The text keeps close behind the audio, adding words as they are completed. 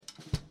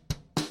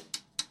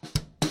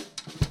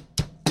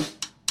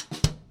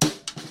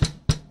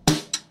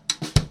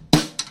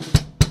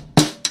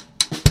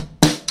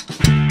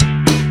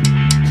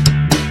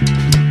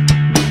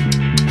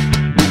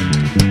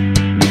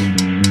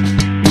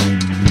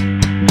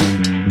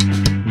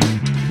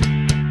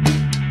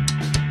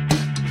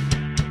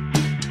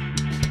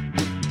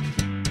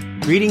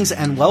Greetings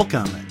and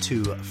welcome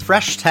to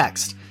Fresh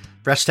Text.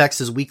 Fresh Text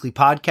is a weekly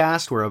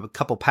podcast where a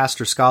couple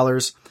pastor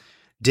scholars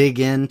dig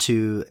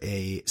into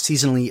a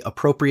seasonally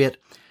appropriate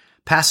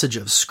passage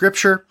of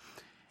Scripture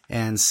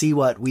and see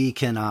what we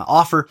can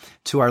offer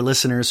to our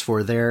listeners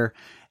for their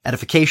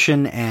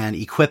edification and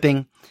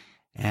equipping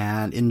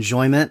and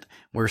enjoyment.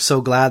 We're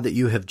so glad that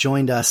you have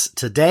joined us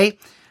today.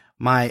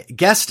 My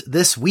guest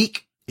this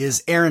week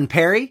is Aaron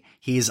Perry.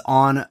 He's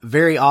on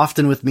very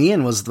often with me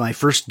and was my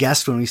first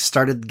guest when we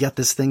started to get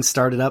this thing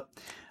started up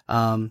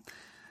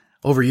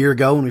over a year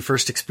ago when we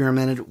first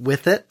experimented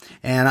with it.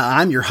 And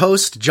I'm your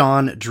host,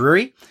 John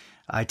Drury.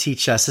 I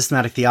teach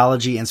systematic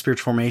theology and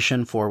spiritual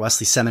formation for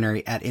Wesley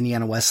Seminary at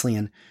Indiana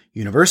Wesleyan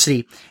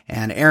University.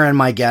 And Aaron,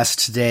 my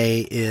guest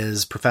today,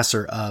 is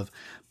professor of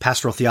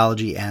pastoral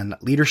theology and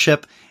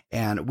leadership.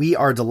 And we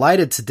are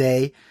delighted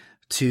today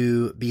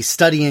to be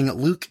studying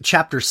Luke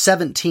chapter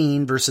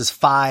 17, verses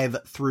 5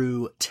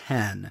 through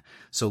 10.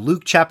 So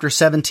Luke chapter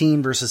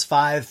 17, verses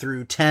 5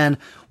 through 10.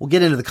 We'll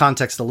get into the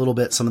context a little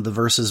bit, some of the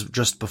verses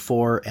just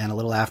before and a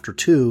little after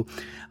too.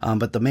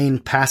 But the main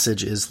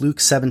passage is Luke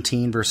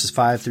 17, verses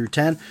 5 through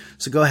 10.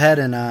 So go ahead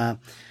and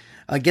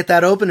get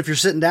that open if you're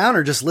sitting down,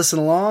 or just listen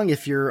along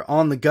if you're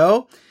on the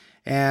go.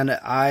 And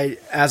I,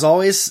 as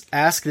always,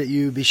 ask that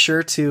you be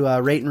sure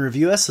to rate and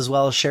review us, as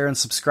well as share and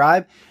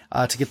subscribe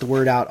to get the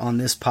word out on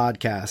this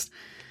podcast.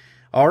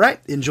 All right,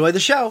 enjoy the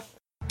show.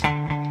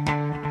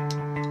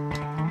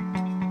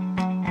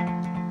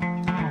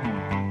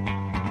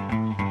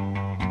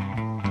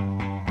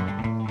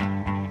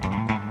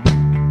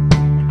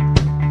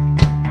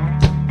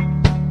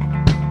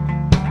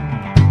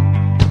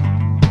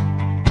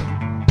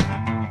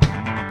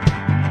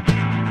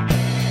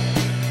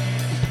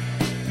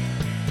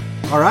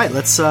 All right,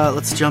 let's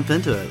jump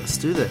into it. Let's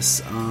do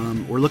this.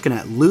 We're looking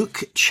at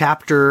Luke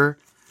chapter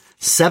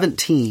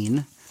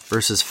 17,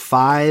 verses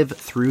 5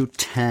 through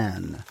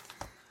 10.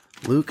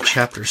 Luke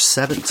chapter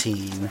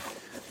 17,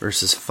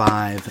 verses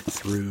 5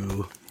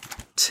 through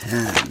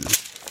 10.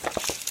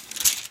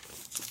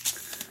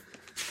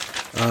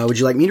 Would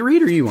you like me to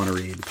read, or you want to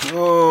read?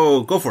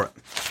 Oh, go for it.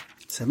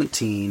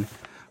 17,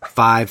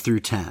 5 through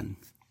 10.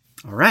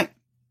 All right.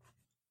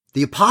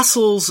 The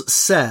apostles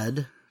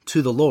said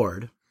to the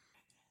Lord,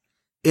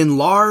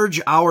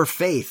 "Enlarge our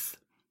faith."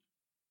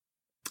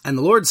 And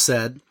the Lord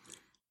said,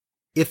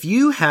 "If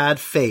you had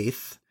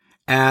faith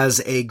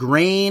as a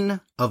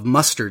grain of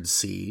mustard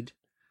seed,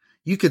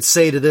 you could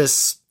say to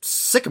this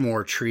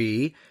sycamore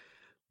tree,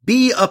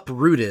 'Be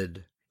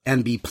uprooted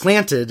and be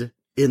planted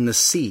in the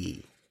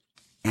sea,'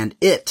 and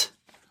it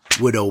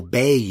would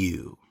obey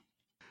you.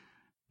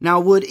 Now,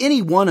 would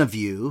any one of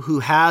you who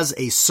has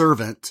a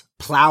servant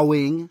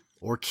plowing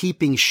or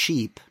keeping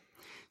sheep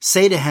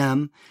say to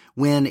him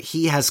when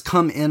he has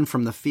come in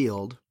from the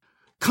field,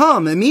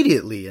 'Come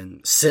immediately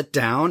and sit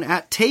down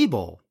at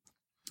table'?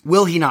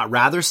 Will he not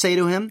rather say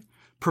to him,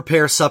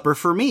 'Prepare supper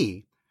for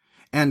me,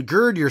 and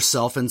gird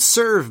yourself and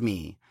serve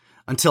me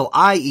until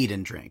I eat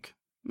and drink,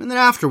 and then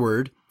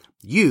afterward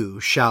you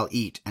shall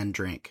eat and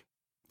drink'?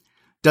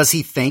 Does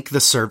he thank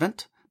the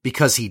servant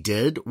because he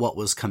did what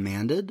was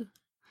commanded?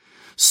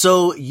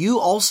 So you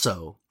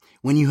also,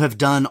 when you have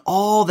done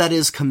all that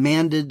is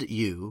commanded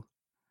you,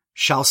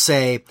 shall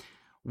say,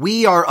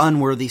 'We are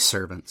unworthy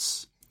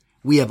servants.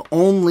 We have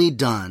only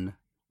done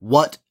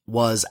what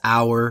was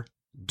our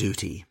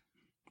duty.'"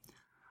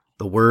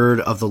 The word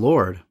of the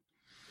Lord.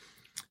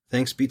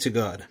 Thanks be to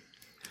God.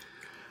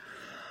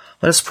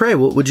 Let us pray.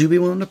 Would you be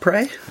willing to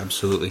pray?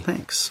 Absolutely.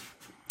 Thanks.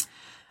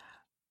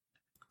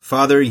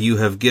 Father, you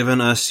have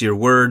given us your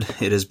word.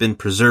 It has been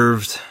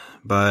preserved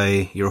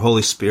by your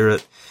Holy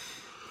Spirit,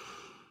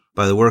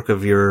 by the work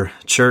of your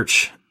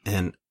church,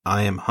 and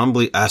I am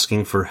humbly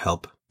asking for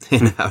help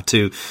in how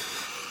to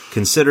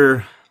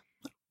consider,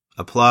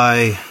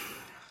 apply,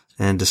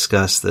 and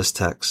discuss this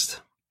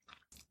text,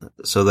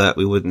 so that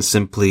we wouldn't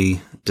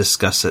simply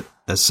discuss it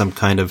as some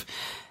kind of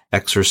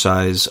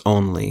exercise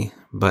only,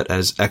 but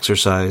as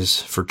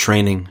exercise for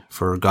training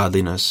for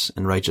godliness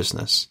and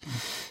righteousness,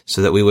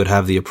 so that we would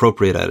have the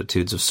appropriate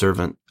attitudes of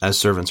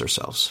servants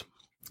ourselves.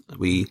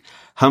 We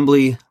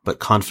humbly but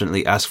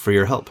confidently ask for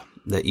your help,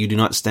 that you do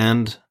not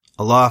stand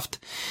aloft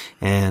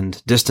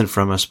and distant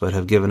from us, but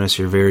have given us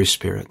your very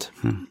Spirit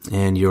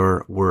and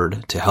your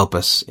word to help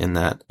us in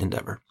that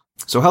endeavor.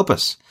 So help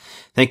us.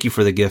 Thank you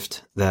for the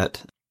gift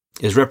that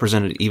is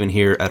represented even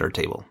here at our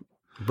table.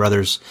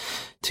 Brothers,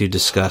 to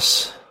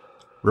discuss,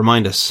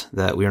 remind us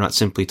that we are not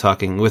simply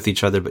talking with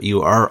each other, but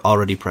you are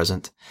already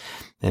present,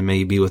 and may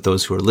you be with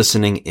those who are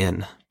listening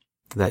in,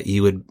 that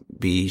you would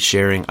be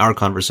sharing our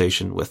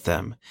conversation with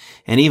them.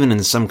 And even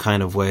in some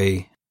kind of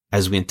way,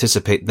 as we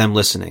anticipate them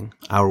listening,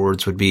 our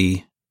words would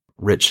be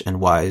rich and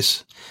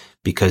wise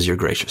because you're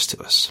gracious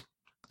to us.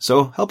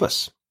 So help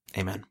us.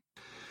 Amen.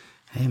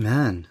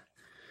 Amen.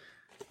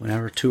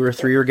 Whenever two or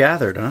three are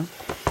gathered, huh?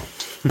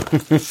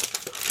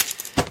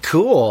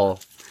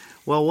 Cool.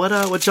 Well,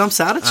 what jumps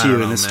out at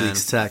you in this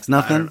week's text?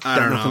 Nothing? I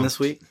don't Got nothing know. this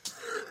week?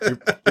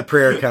 Your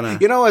prayer kind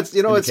of. You know what's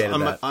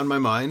on my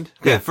mind?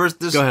 Okay, Yeah. first,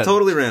 this Go is ahead.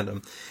 totally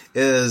random.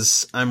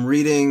 Is I'm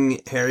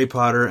reading Harry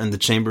Potter and the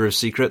Chamber of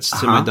Secrets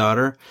to my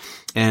daughter,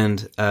 and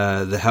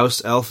the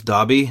house elf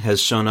Dobby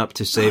has shown up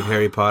to save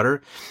Harry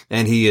Potter,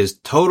 and he is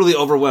totally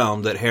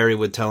overwhelmed that Harry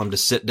would tell him to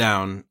sit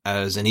down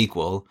as an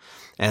equal,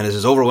 and this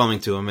is overwhelming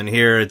to him. And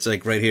here it's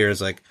like right here it's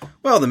like,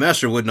 well, the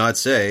master would not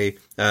say,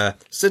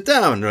 sit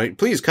down, right?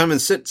 Please come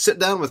and sit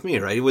down with me,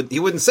 right? He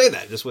wouldn't say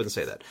that, just wouldn't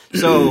say that.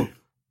 So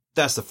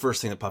that's the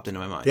first thing that popped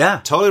into my mind.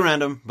 Yeah. Totally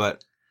random,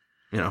 but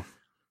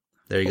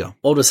there you go.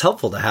 Well, it was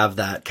helpful to have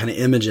that kind of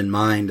image in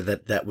mind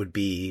that would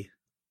be,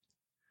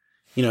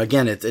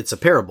 again, it's a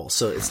parable.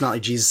 So it's not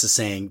like Jesus is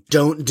saying,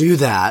 don't do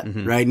that,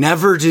 right?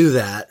 Never do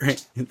that,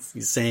 right?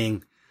 He's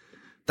saying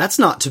that's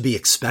not to be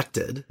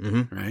expected,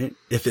 right?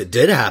 If it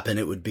did happen,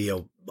 it would be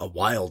a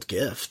wild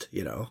gift,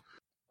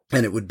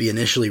 and it would be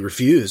initially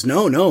refused.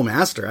 No,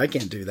 master, I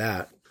can't do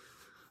that.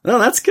 No,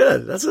 that's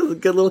good. That's a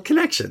good little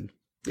connection.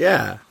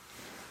 Yeah.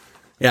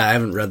 Yeah, I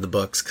haven't read the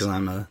books because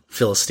I'm a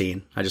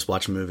Philistine. I just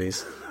watch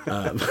movies.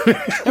 I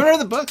haven't read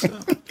the books.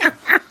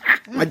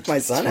 My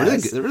son Really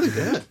has. good. They're really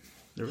good.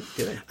 They're really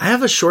good. I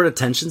have a short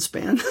attention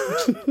span.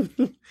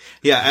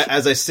 Yeah,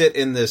 as I sit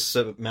in this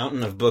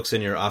mountain of books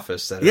in your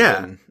office. That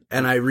have been-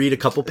 And I read a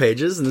couple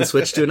pages and then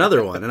switch to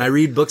another one. And I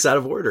read books out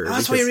of order.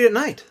 That's why you read at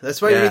night.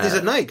 That's why you read these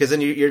at night, because then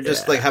you're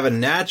just like have a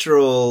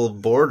natural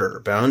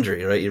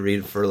boundary, right? You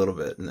read for a little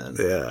bit and then.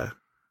 Yeah.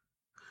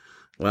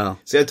 Well.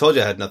 See, I told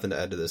you I had nothing to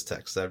add to this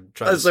text. I'm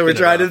trying. So we're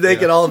trying to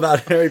make it all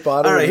about Harry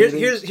Potter. All right,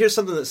 here's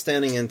something that's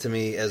standing into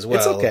me as well.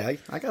 It's okay.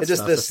 I got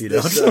just stuff if you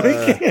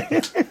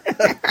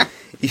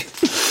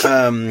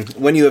don't.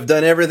 When you have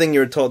done everything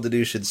you're told to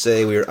do, should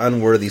say, we are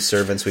unworthy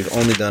servants. We've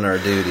only done our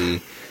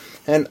duty.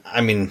 And I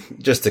mean,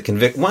 just to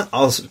convict,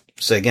 I'll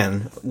say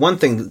again, one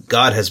thing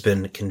God has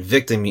been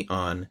convicting me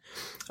on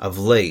of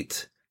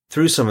late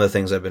through some of the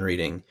things I've been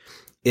reading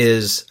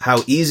is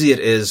how easy it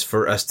is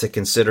for us to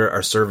consider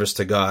our service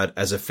to God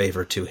as a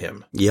favor to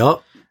Him.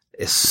 Yep.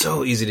 It's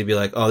so easy to be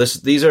like, oh,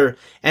 these are,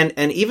 and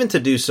even to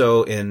do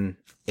so in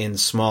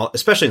small,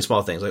 especially in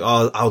small things, like,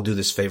 oh, I'll do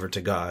this favor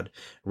to God,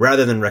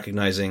 rather than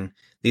recognizing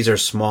these are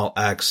small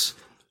acts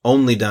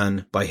only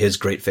done by His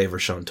great favor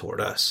shown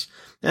toward us.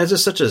 And it's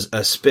just such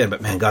a spin,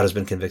 but man, God has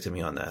been convicting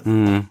me on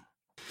that.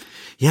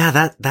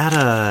 Yeah,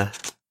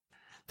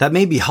 that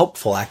may be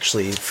helpful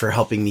actually for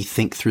helping me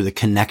think through the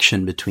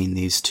connection between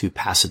these two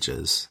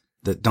passages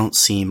that don't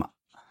seem,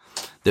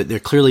 that they're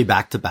clearly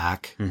back to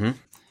back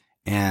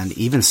and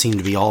even seem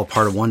to be all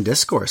part of one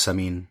discourse. I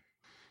mean,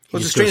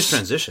 well, it's a strange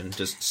transition.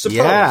 Just suppose.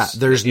 Yeah,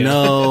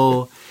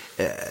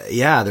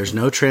 there's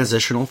no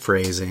transitional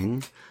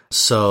phrasing.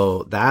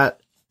 So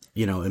that,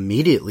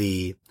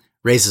 immediately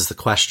raises the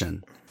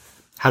question,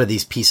 how do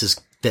these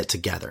pieces fit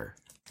together?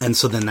 And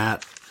so then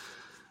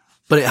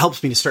but it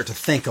helps me to start to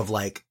think of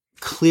like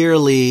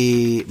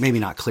clearly, maybe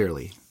not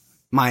clearly.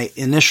 My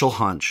initial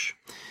hunch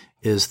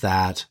is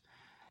that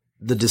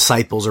the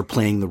disciples are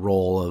playing the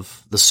role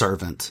of the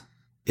servant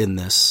in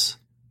this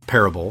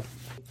parable,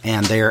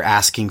 and they are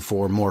asking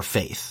for more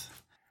faith,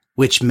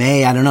 which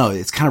I don't know,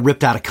 it's kind of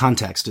ripped out of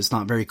context. It's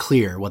not very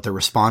clear what they're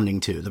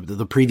responding to.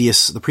 The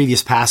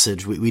previous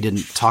passage, we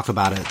didn't talk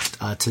about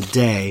it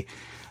today.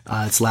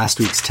 It's last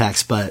week's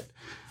text, but,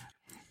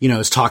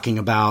 it's talking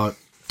about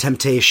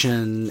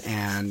temptation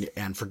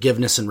and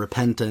forgiveness and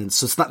repentance.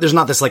 So there's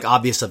not this like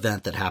obvious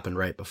event that happened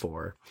right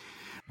before,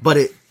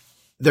 but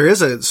there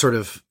is a sort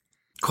of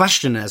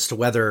question as to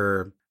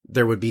whether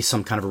there would be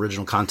some kind of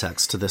original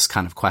context to this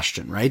kind of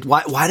question, right?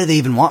 Why do they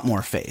even want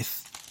more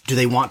faith? Do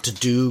they want to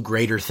do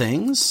greater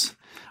things?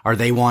 Are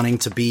they wanting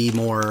to be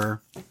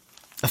more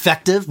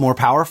effective, more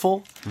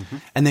powerful?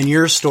 And then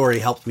your story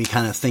helped me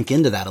kind of think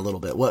into that a little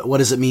bit. What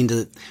does it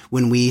mean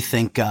when we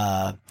think,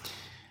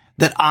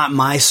 that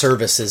my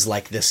service is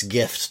like this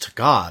gift to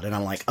God? And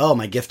I'm like, oh,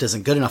 my gift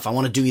isn't good enough. I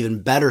want to do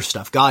even better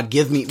stuff. God,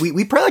 give me,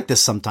 we pray like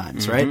this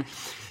sometimes, right?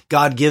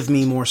 God, give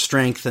me more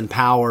strength and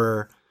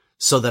power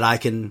so that I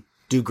can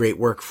do great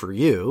work for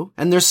you.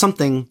 And there's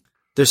something,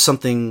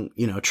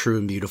 true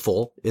and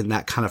beautiful in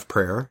that kind of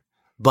prayer,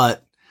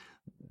 but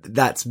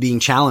that's being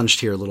challenged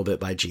here a little bit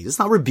by Jesus.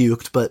 Not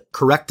rebuked, but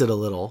corrected a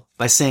little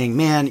by saying,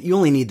 man, you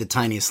only need the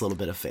tiniest little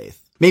bit of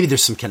faith. Maybe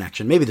there's some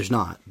connection. Maybe there's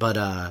not.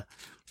 But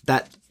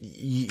that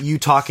you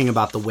talking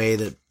about the way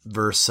that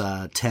verse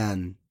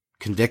 10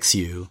 convicts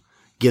you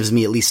gives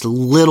me at least a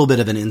little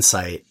bit of an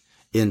insight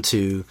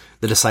into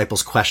the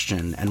disciples'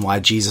 question and why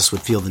Jesus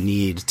would feel the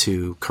need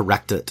to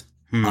correct it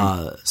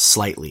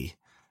slightly.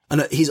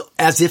 And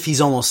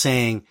he's almost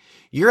saying,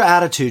 your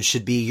attitude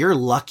should be, you're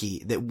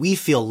lucky, that we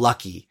feel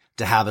lucky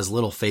to have as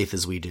little faith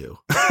as we do,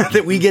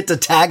 that we get to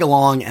tag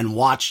along and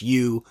watch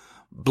you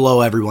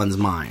blow everyone's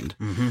mind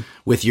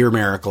with your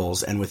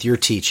miracles and with your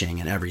teaching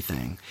and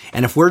everything.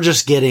 And if we're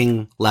just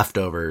getting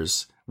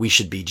leftovers, we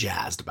should be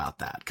jazzed about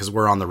that because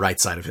we're on the right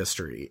side of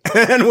history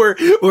and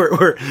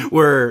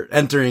we're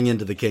entering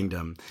into the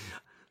kingdom.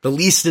 The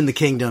least in the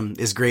kingdom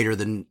is greater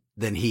than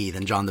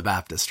John the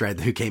Baptist, right?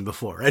 Who came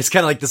before. Right? It's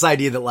kind of like this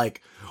idea that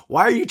like,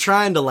 why are you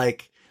trying to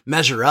like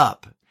measure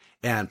up?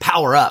 and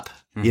power up,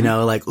 you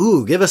know, like,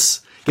 ooh, give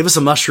us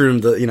a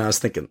mushroom. I was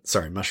thinking,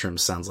 sorry, mushroom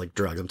sounds like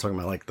drugs. I'm talking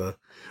about like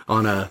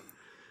on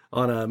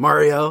a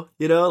Mario,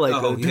 you know, like,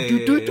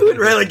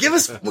 right? Like, give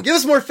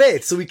us more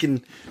faith so we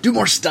can do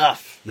more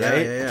stuff,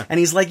 right? Yeah. And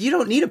he's like, you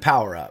don't need a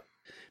power up.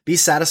 Be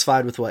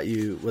satisfied with what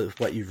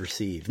you've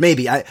received.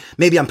 Maybe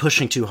I'm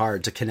pushing too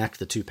hard to connect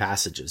the two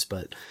passages,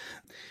 but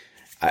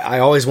I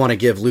always want to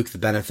give Luke the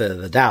benefit of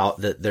the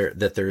doubt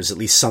that there's at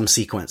least some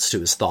sequence to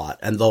his thought.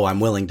 And though I'm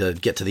willing to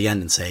get to the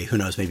end and say, who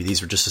knows, maybe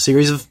these were just a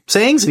series of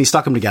sayings and he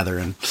stuck them together.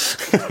 And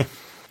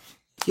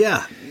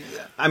yeah,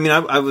 I mean,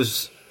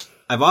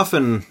 I've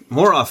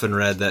more often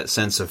read that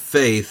sense of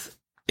faith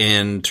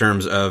in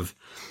terms of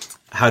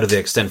how do they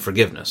extend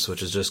forgiveness,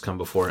 which has just come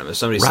before him. If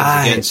somebody sins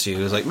against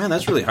you, it's like, man,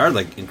 that's really hard.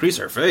 Like, increase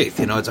our faith.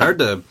 You know, it's hard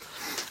to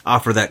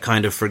offer that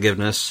kind of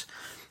forgiveness.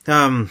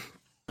 I'm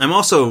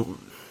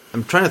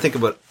trying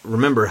to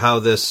remember how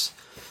this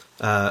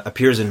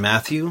appears in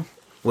Matthew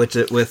with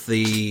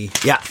the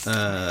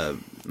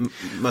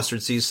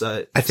mustard seed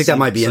size. I think that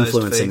might be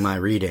influencing my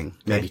reading,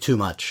 maybe too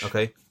much.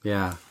 Okay.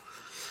 Yeah.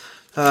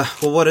 Well,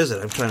 what is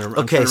it? I'm trying to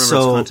remember its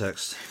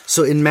context.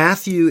 So in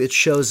Matthew, it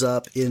shows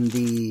up in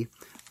the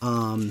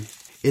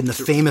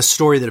famous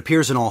story that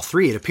appears in all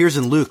three. It appears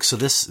in Luke, so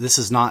this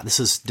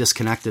is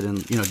disconnected.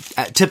 And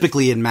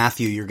typically in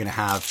Matthew, you're going to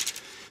have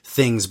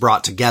things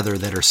brought together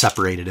that are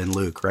separated in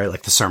Luke, right?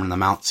 Like the Sermon on the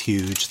Mount's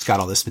huge. It's got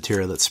all this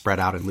material that's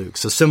spread out in Luke.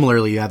 So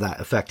similarly, you have that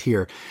effect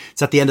here.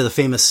 It's at the end of the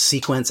famous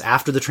sequence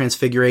after the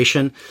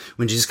Transfiguration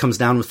when Jesus comes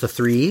down with the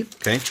 3.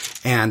 Okay.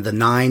 And the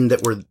 9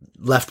 that were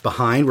left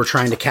behind were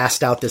trying to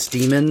cast out this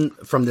demon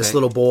from this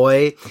little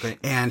boy. Okay.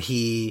 And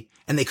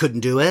they couldn't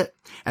do it.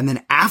 And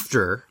then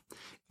after,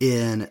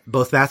 in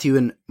both Matthew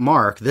and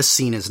Mark, this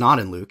scene is not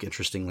in Luke,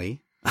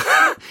 interestingly.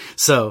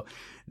 So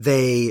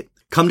they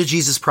come to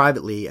Jesus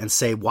privately and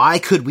say, why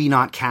could we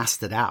not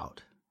cast it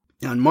out?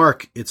 Now in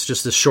Mark, it's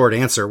just a short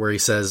answer where he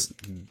says,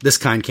 this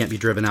kind can't be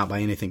driven out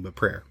by anything but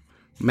prayer.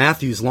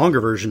 Matthew's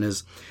longer version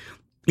is,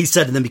 he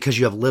said to them, because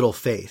you have little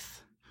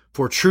faith.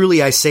 For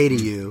truly I say to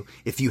you,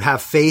 if you have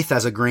faith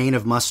as a grain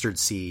of mustard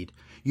seed,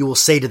 you will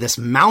say to this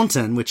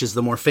mountain, which is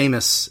the more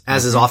famous,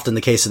 as is often the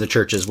case in the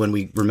churches when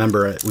we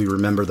remember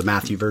the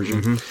Matthew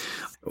version.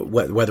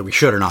 Whether we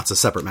should or not is a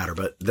separate matter,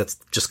 but that's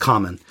just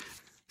common.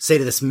 Say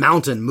to this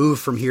mountain, move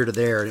from here to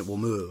there, and it will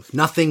move.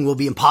 Nothing will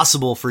be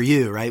impossible for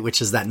you, right?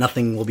 Which is that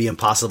nothing will be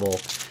impossible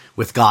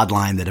with God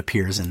line that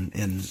appears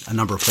in a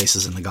number of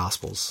places in the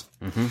Gospels.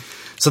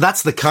 So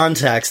that's the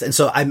context. And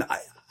so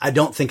I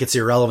don't think it's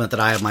irrelevant that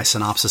I have my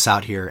synopsis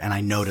out here, and I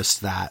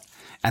noticed that.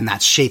 And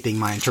that's shaping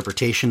my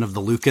interpretation of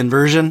the Lucan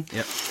version,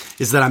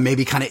 is that I'm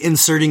maybe kind of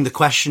inserting the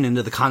question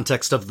into the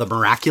context of the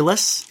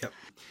miraculous,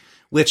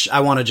 which I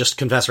want to just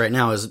confess right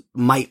now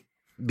might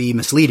be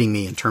misleading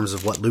me in terms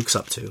of what Luke's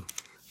up to.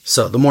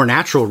 So the more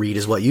natural read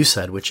is what you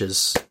said, which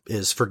is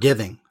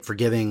forgiving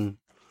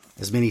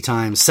as many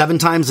times, 7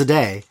 times a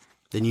day,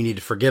 then you need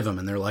to forgive them.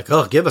 And they're like,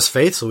 oh, give us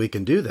faith so we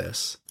can do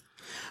this.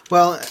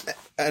 Well,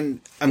 and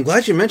I'm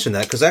glad you mentioned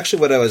that, because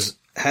actually what I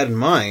had in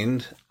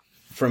mind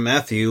from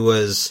Matthew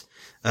was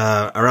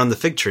around the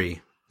fig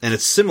tree. And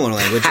it's similar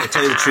language. I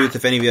tell you the truth,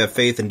 if any of you have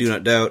faith and do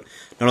not doubt,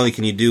 not only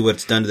can you do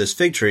what's done to this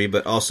fig tree,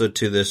 but also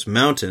to this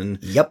mountain.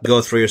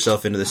 Go throw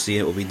yourself into the sea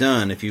and it will be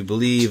done. If you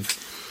believe,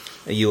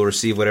 you will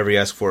receive whatever you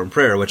ask for in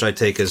prayer, which I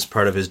take as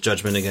part of his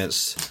judgment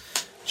against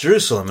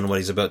Jerusalem and what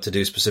he's about to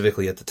do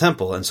specifically at the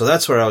temple. And so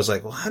that's where I was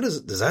like, well, how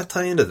does that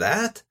tie into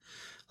that?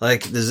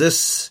 Like, does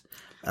this,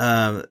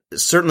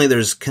 certainly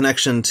there's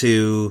connection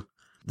to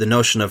the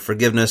notion of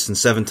forgiveness and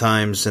 7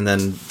 times and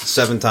then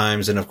 7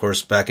 times. And of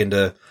course, back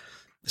into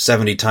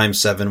 70 times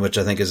 7, which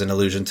I think is an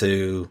allusion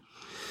to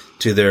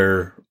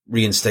their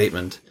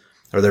reinstatement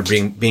or their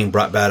being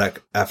brought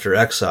back after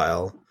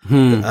exile.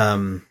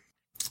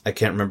 I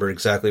can't remember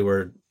exactly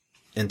where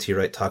N.T.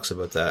 Wright talks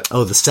about that.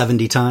 Oh, the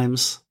 70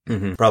 times?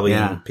 Probably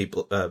in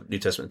New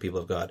Testament people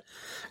of God.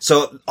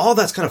 So all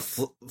that's kind of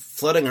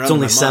flooding around. It's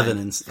only in my 7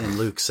 mind. in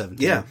Luke 17.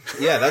 Yeah.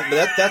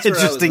 That's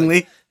interestingly.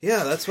 Like,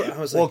 yeah, that's what I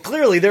was like. Well,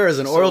 clearly there is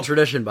an oral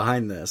tradition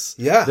behind this.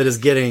 Yeah. That is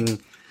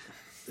getting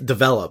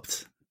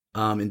developed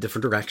in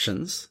different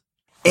directions.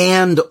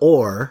 And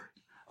or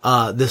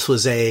this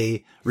was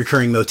a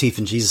recurring motif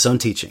in Jesus' own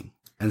teaching.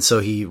 And so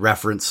he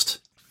referenced,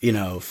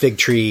 fig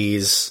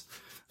trees,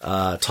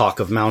 talk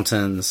of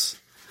mountains.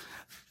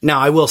 Now,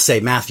 I will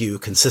say Matthew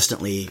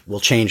consistently will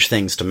change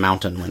things to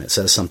mountain when it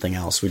says something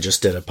else. We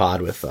just did a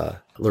pod with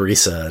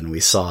Larissa, and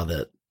we saw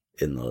that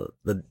in the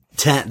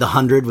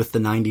 100 with the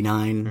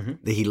 99,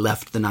 that he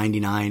left the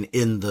 99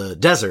 in the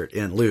desert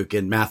in Luke.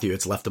 In Matthew,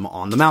 it's left them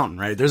on the mountain,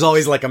 right? There's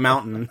always like a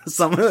mountain.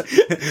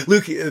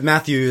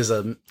 Matthew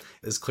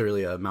is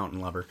clearly a mountain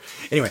lover.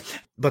 Anyway,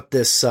 but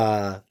this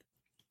kind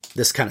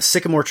of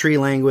sycamore tree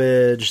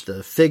language,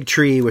 the fig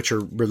tree, which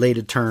are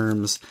related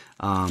terms,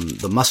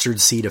 the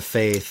mustard seed of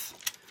faith.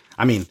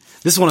 I mean,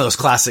 this is one of those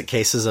classic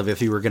cases of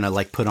if you were going to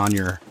like put on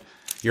your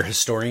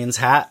historian's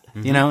hat,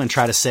 and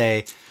try to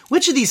say,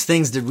 Which of these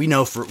things could we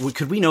know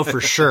for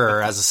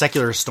sure as a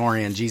secular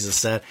historian? Jesus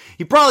said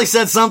he probably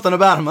said something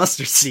about a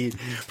mustard seed,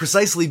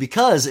 precisely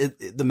because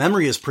the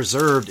memory is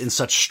preserved in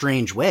such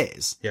strange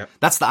ways. Yeah,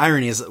 that's the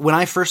irony. Is when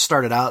I first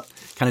started out,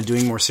 kind of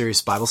doing more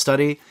serious Bible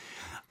study,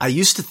 I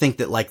used to think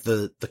that like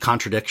the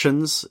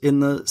contradictions in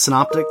the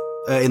synoptic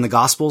in the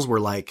Gospels were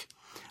like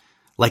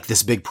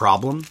this big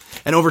problem.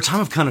 And over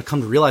time, I've kind of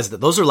come to realize that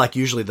those are like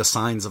usually the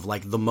signs of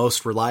like the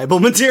most reliable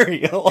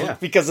material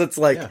because it's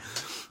like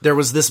there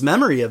was this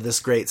memory of this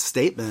great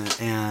statement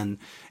and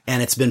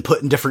it's been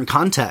put in different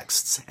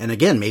contexts. And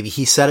again, maybe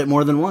he said it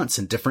more than once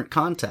in different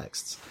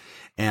contexts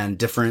and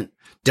different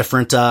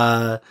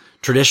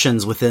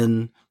traditions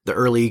within the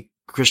early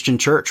Christian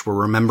church were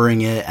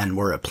remembering it and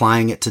were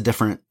applying it to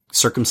different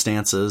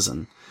circumstances,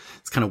 and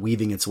it's kind of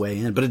weaving its way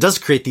in. But it does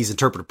create these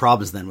interpretive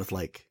problems then with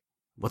like,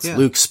 what's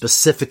Luke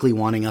specifically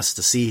wanting us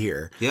to see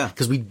here? Yeah.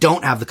 Because we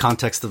don't have the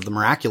context of the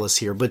miraculous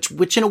here,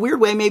 which in a weird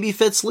way maybe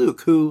fits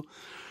Luke, who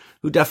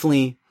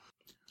definitely,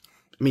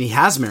 I mean, he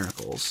has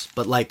miracles,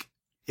 but like,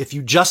 if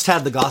you just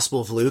had the Gospel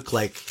of Luke,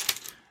 like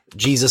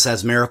Jesus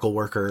as miracle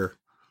worker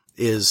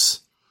is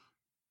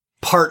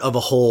part of a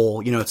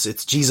whole, you know,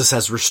 it's Jesus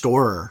as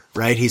restorer,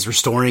 right? He's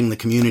restoring the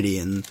community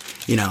and,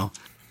 you know,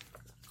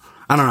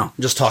 I don't know,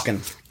 I'm just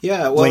talking.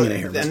 Yeah. Well,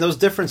 and those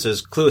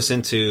differences clue us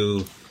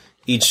into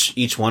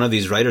each one of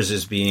these writers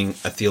as being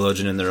a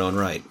theologian in their own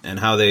right, and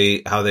how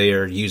they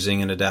are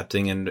using and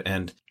adapting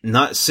and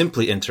not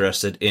simply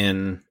interested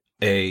in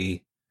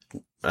a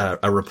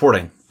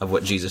reporting of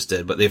what Jesus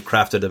did, but they've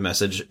crafted a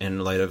message in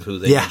light of who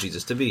they know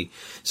Jesus to be.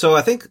 So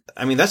I think,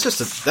 I mean,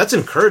 that's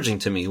encouraging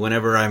to me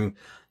whenever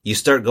you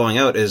start going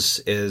out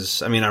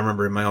I mean, I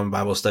remember in my own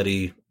Bible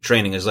study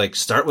training is like,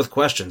 start with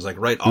questions, like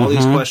write all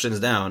these questions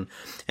down.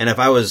 And if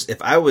I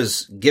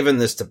was given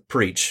this to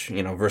preach,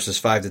 you know, verses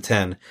 5 to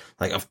 10,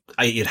 like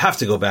you'd have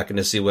to go back and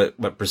to see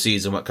what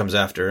precedes and what comes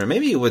after. And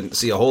maybe you wouldn't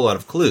see a whole lot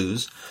of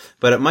clues,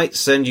 but it might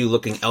send you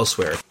looking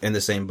elsewhere in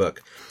the same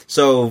book.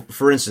 So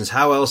for instance,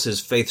 how else is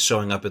faith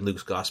showing up in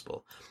Luke's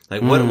gospel?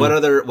 Like what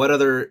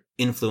other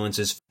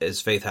influences is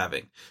faith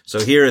having?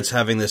 So here it's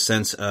having this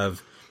sense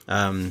of,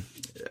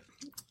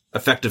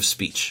 effective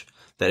speech,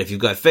 that if you've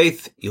got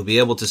faith, you'll be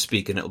able to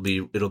speak and it'll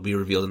be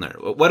revealed in there.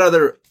 What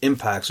other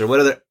impacts or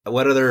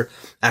what other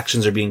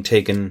actions are being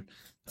taken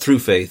through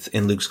faith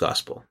in Luke's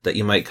gospel that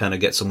you might kind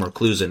of get some more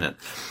clues in it,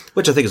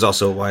 which I think is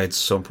also why it's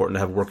so important to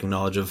have working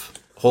knowledge of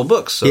whole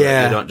books, so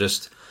that you aren't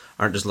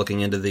just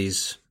looking into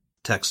these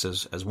texts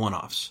as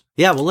one-offs.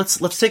 Yeah, well,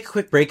 let's take a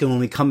quick break, and when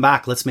we come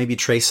back, let's maybe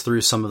trace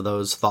through some of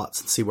those thoughts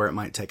and see where it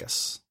might take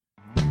us.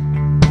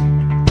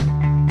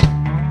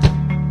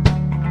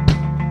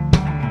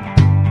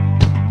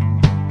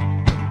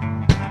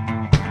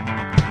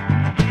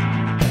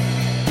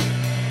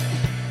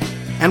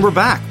 And we're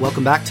back.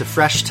 Welcome back to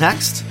Fresh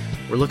Text.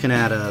 We're looking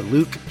at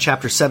Luke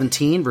chapter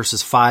 17,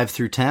 verses 5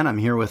 through 10. I'm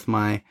here with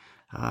my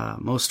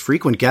most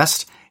frequent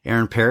guest,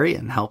 Aaron Perry,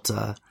 and helped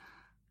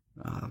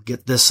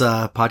get this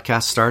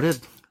podcast started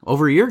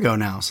over a year ago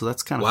now. So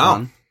that's kind of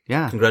fun.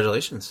 Yeah.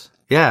 Congratulations.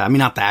 Yeah. I mean,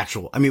 not the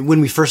actual. I mean, when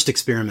we first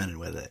experimented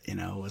with it, you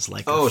know, it was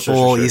like a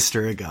full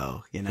Easter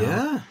ago, you know.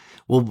 Yeah.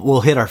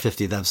 We'll hit our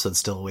 50th episode,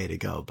 still a way to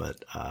go.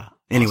 But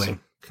anyway,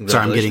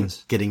 sorry, I'm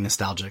getting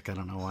nostalgic. I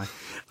don't know why.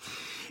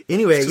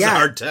 Anyway, it's a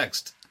hard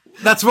text.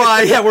 That's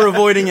why, we're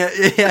avoiding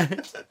it. Yeah.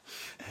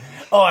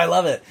 Oh, I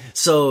love it.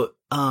 So,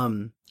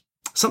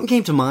 something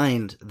came to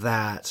mind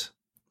that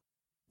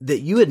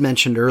you had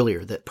mentioned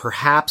earlier, that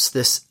perhaps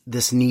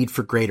this need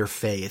for greater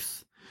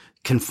faith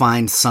can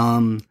find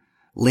some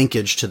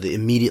linkage to the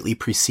immediately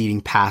preceding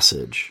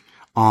passage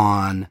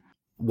on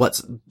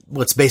what's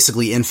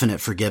basically infinite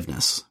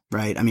forgiveness,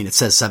 right? I mean, it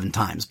says 7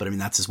 times, but I mean,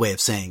 that's his way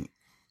of saying,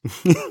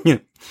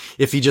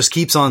 if he just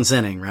keeps on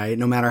sinning, right?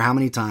 No matter how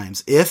many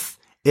times, if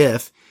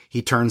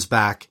he turns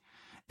back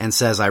and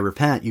says, I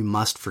repent, you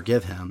must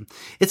forgive him.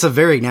 It's a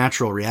very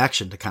natural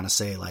reaction to kind of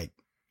say, like,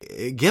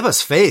 give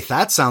us faith.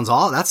 That sounds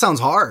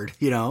hard,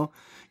 you know,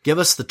 give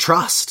us the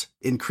trust,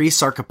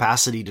 increase our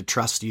capacity to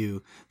trust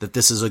you that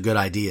this is a good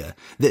idea.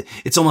 That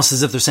it's almost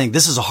as if they're saying,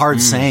 this is a hard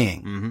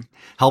saying. Mm-hmm.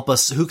 Help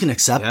us. Who can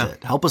accept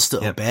it? Help us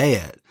to obey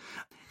it.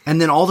 And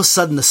then all of a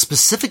sudden, the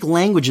specific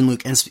language in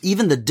Luke, and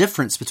even the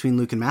difference between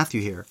Luke and Matthew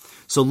here.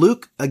 So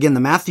Luke, again, the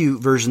Matthew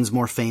version is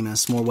more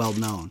famous, more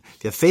well-known.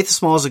 If you have faith as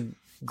small as a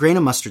grain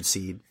of mustard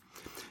seed,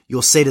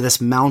 you'll say to this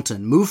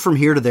mountain, move from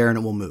here to there, and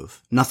it will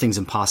move. Nothing's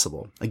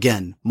impossible.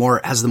 Again,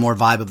 has the more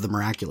vibe of the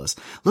miraculous.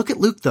 Look at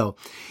Luke, though.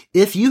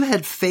 If you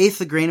had faith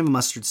a grain of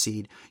mustard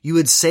seed, you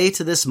would say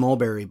to this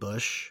mulberry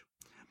bush,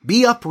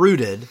 be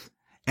uprooted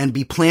and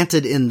be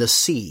planted in the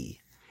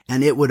sea,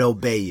 and it would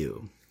obey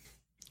you.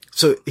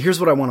 So here's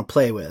what I want to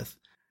play with.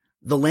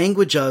 The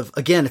language of,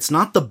 again, it's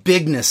not the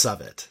bigness of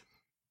it,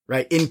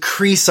 right?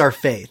 Increase our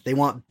faith. They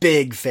want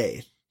big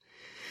faith.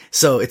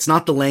 So it's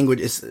not the language.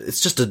 It's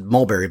just a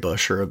mulberry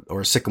bush or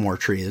a sycamore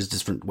tree. There's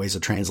different ways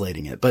of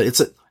translating it, but it's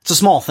a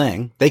small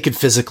thing. They could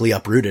physically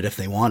uproot it if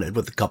they wanted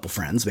with a couple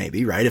friends,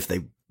 maybe, right? If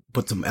they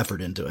put some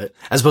effort into it,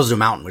 as opposed to a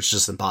mountain, which is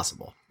just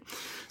impossible.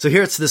 So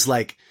here it's this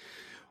like,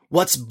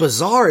 what's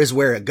bizarre is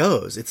where it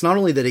goes. It's not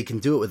only that he can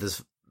do it with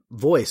his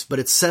voice, but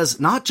it says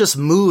not just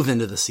move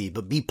into the sea,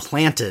 but be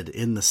planted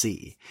in the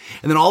sea.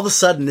 And then all of a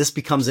sudden this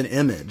becomes an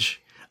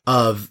image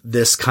of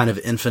this kind of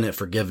infinite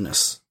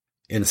forgiveness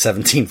in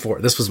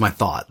 17:4. This was my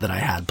thought that I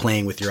had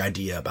playing with your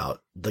idea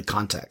about the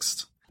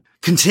context.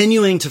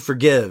 Continuing to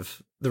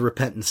forgive the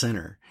repentant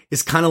sinner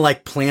is kind of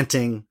like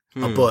planting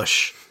a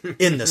bush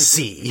in the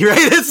sea, right?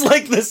 It's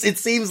like this, it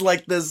seems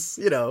like this,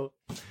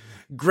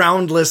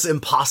 groundless,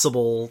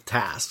 impossible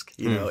task.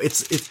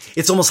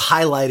 It's almost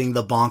highlighting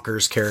the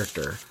bonkers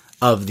character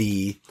of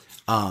the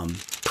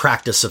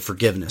practice of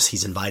forgiveness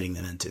he's inviting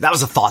them into. That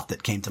was a thought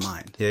that came to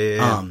mind.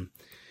 Yeah.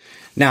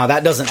 Now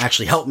that doesn't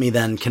actually help me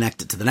then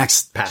connect it to the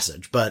next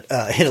passage, but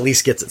it at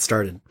least gets it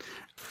started.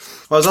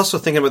 Well, I was also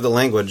thinking about the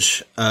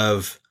language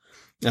of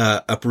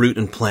uproot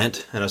and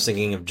plant, and I was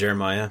thinking of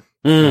Jeremiah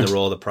and the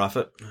role of the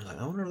prophet. I was like,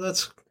 I wonder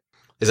if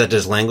is that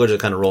just language that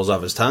kind of rolls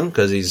off his tongue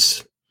because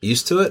he's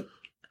used to it,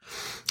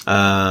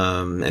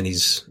 and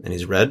he's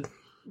read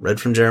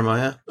from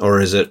Jeremiah, or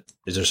is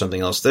there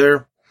something else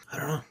there? I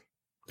don't know.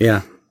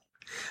 Yeah,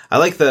 I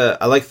like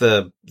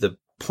the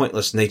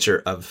pointless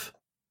nature of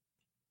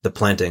the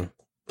planting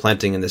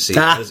in the sea.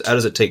 How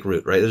does it take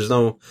root? Right? There's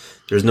no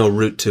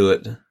root to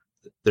it.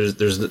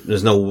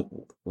 There's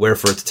no where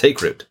for it to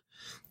take root.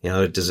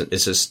 It doesn't.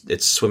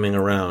 It's swimming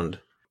around,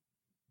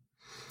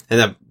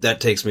 and that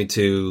takes me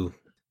to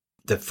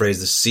the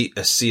phrase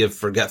a sea of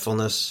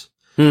forgetfulness.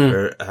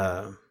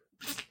 Or,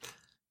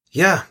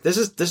 this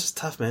is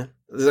tough, man.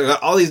 There's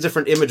like all these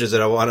different images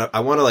that I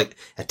want to like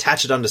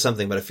attach it onto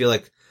something, but I feel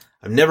like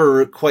I'm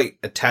never quite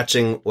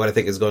attaching what I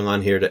think is going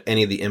on here to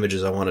any of the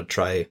images I want to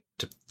try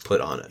to put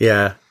on it.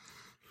 Yeah.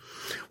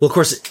 Well, of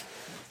course,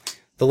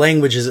 the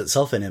language is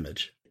itself an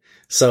image.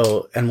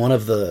 So, and one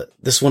of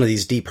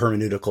these deep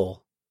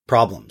hermeneutical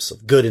problems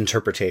of good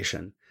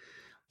interpretation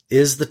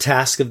is the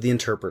task of the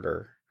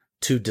interpreter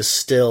to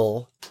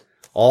distill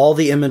all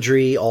the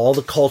imagery, all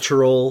the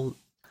cultural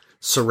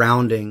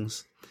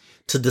surroundings,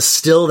 to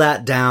distill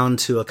that down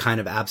to a kind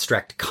of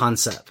abstract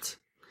concept,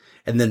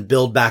 and then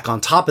build back on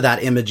top of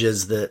that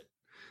images that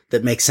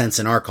make sense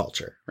in our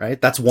culture,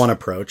 right? That's one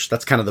approach.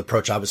 That's kind of the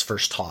approach I was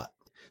first taught,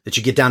 that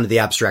you get down to the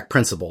abstract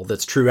principle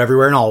that's true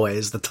everywhere and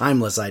always, the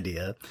timeless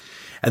idea.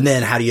 And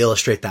then how do you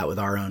illustrate that with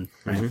our own,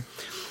 right? Mm-hmm.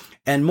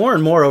 And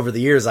more over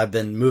the years, I've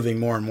been moving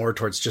more and more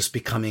towards just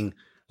becoming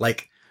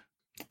like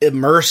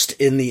immersed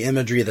in the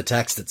imagery of the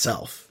text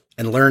itself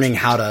and learning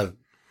how to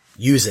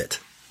use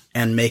it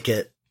and make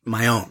it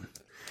my own.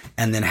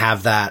 And then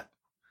have that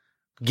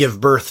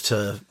give birth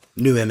to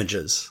new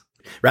images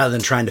rather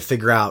than trying to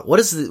figure out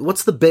what's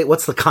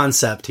the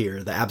concept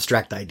here, the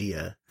abstract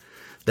idea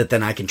that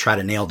then I can try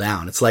to nail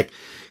down. It's like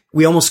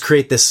we almost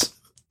create this,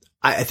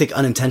 I think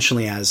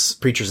unintentionally as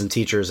preachers and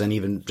teachers and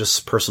even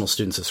just personal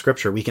students of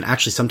scripture, we can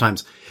actually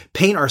sometimes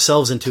paint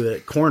ourselves into a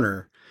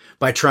corner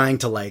by trying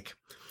to like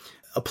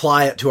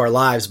apply it to our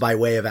lives by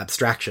way of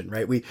abstraction,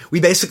 right? We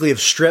basically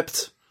have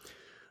stripped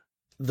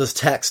the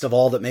text of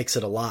all that makes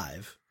it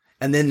alive.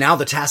 And then now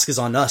the task is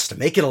on us to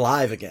make it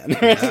alive again.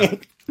 Yeah.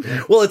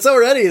 Yeah. Well, it's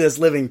already this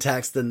living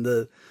text, and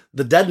the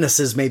deadness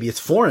is maybe its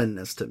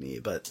foreignness to me,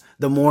 but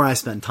the more I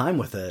spend time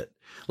with it,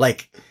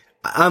 like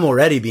I'm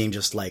already being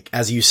just like,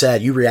 as you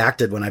said, you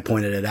reacted when I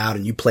pointed it out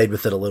and you played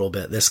with it a little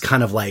bit. This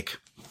kind of like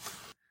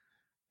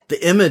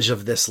the image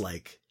of this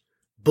like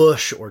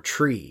bush or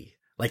tree,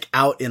 like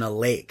out in a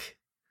lake,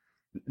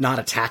 not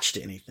attached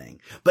to anything,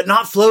 but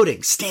not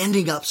floating,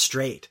 standing up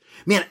straight.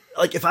 Man,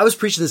 like if I was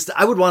preaching this,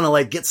 I would want to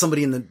like get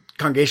somebody in the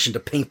congregation to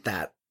paint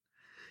that,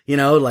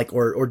 like,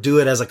 or do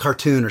it as a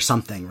cartoon or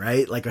something,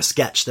 right? Like a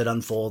sketch that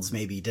unfolds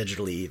maybe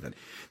digitally even.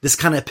 This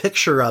kind of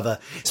picture of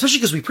especially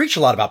because we preach a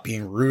lot about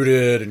being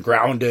rooted and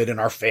grounded in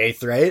our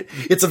faith, right?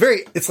 It's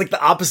like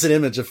the opposite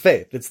image of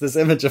faith. It's this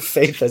image of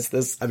faith as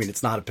this, I mean,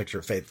 it's not a picture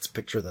of faith. It's a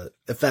picture of the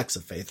effects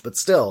of faith, but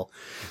still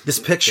this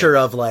picture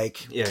of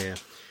like,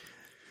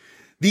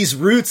 these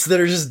roots that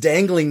are just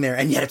dangling there,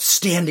 and yet it's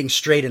standing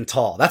straight and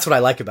tall. That's what I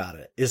like about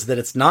it, is that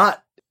it's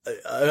not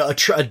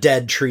a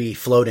dead tree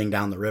floating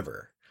down the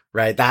river,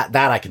 right? That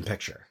I can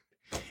picture.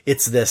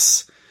 It's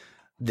this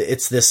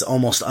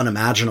almost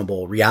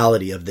unimaginable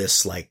reality of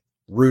this like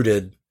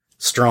rooted,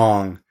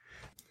 strong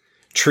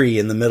tree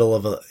in the middle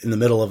of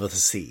the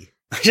sea.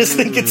 I just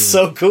think it's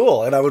so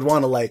cool. And I would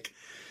want to like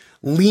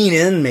lean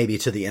in maybe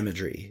to the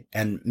imagery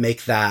and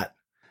make that,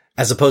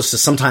 as opposed to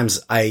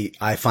sometimes I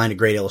find a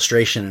great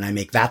illustration and I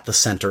make that the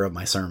center of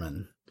my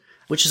sermon,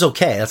 which is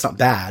okay. That's not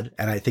bad.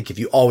 And I think if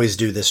you always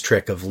do this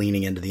trick of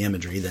leaning into the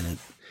imagery, then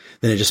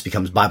it just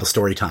becomes Bible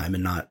story time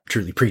and not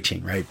truly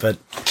preaching, right? But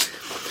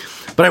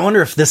I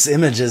wonder if this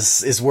image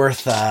is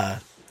worth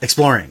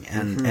exploring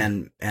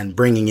and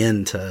bringing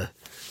into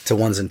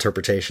one's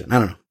interpretation. I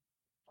don't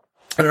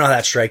know how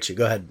that strikes you.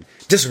 Go ahead.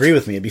 Disagree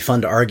with me. It'd be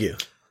fun to argue.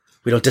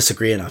 We don't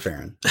disagree enough,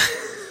 Aaron.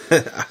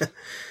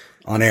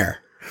 On air.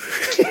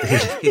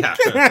 Yeah.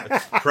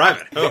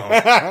 Private.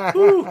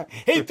 Oh.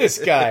 Hate this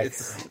guy.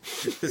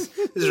 This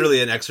is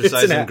really an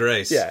exercise in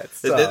grace. Yeah.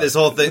 This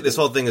whole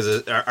thing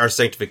is our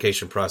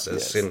sanctification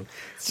process. Yes. And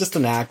it's just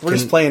an act. We're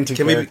just playing two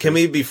characters. Can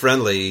we be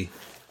friendly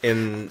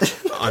on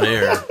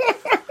air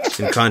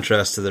in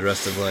contrast to the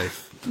rest of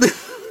life?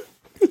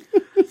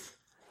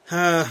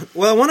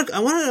 Well, I want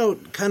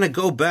to kind of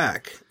go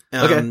back.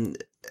 Okay.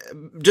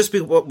 Just by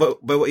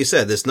what you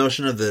said, this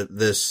notion of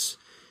this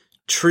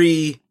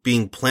tree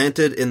being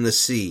planted in the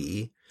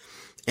sea,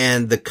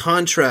 and the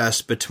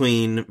contrast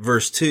between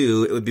verse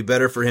 2, it would be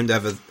better for him to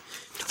be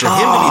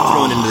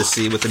thrown into the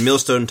sea with the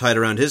millstone tied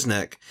around his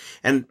neck,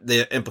 and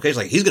the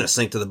implication, like, he's going to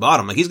sink to the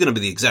bottom, like he's going to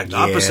be the exact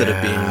opposite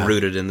of being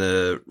rooted in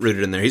there.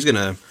 He's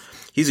going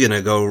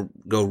to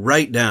go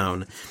right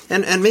down,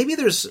 and maybe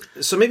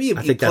you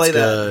play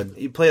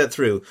that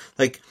through,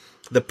 like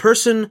the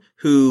person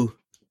who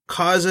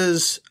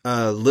causes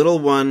a little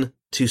one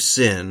to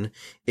sin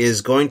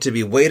is going to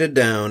be weighted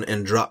down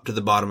and dropped to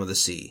the bottom of the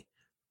sea.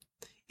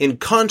 In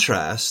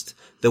contrast,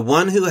 the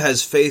one who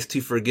has faith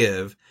to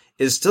forgive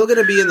is still going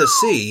to be in the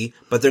sea,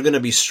 but they're going to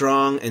be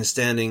strong and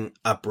standing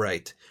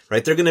upright,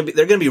 right? They're going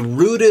to be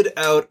rooted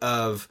out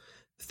of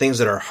things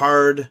that are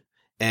hard,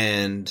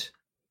 and,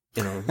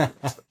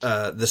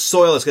 the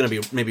soil is going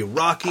to be maybe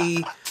rocky.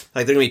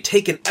 Like, they're going to be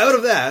taken out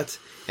of that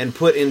and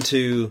put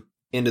into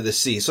the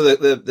sea. So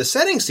the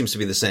setting seems to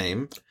be the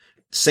same.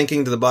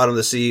 Sinking to the bottom of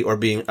the sea or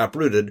being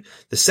uprooted.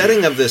 The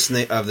setting of this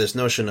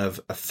notion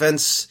of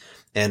offense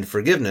and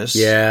forgiveness.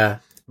 Yeah.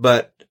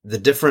 But the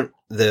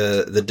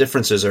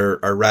differences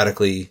are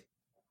radically,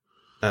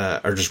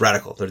 are just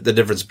radical. The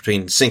difference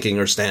between sinking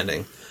or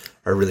standing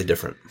are really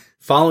different.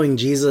 Following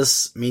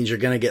Jesus means you're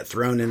going to get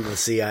thrown into the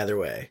sea either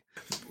way.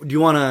 Do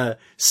you want to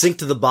sink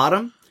to the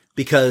bottom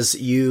because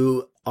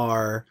you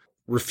are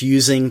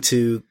refusing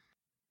to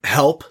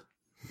help,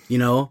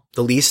 the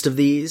least of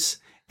these,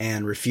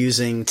 and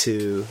refusing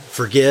to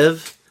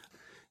forgive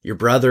your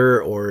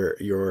brother or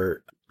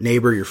your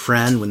neighbor, your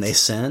friend when they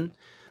sin?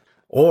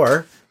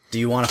 Or do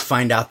you want to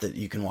find out that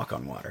you can walk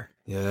on water?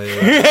 Yeah.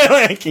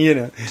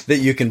 That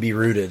you can be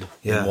rooted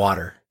in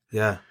water.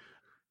 Yeah.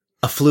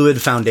 A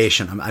fluid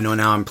foundation. I know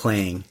now I'm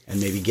playing and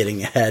maybe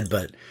getting ahead,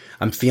 but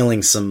I'm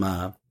feeling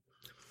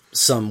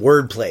some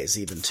word plays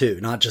even too,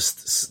 not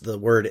just the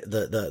word,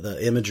 the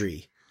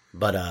imagery,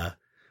 but,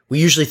 we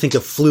usually think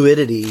of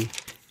fluidity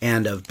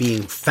and of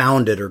being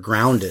founded or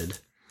grounded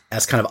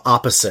as kind of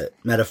opposite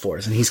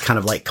metaphors. And he's kind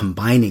of like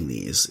combining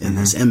these in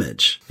this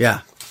image.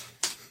 Yeah.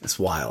 It's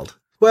wild.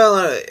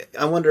 Well,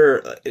 I wonder,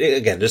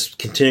 again, just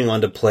continuing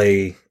on to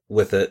play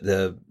with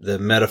the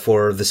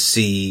metaphor of the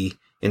sea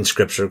in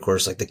scripture, of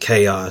course, like the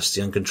chaos,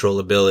 the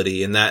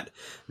uncontrollability, and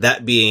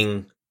that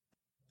being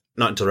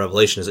not until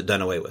Revelation is it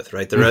done away with,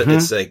 right?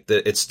 It's like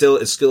it's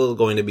still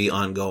going to be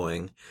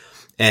ongoing.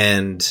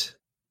 And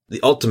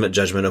the ultimate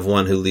judgment of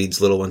one who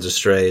leads little ones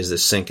astray is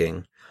this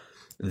sinking.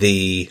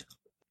 The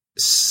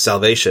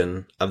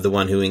salvation of the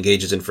one who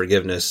engages in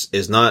forgiveness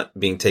is not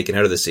being taken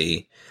out of the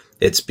sea.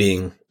 It's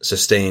being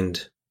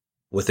sustained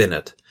within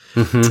it.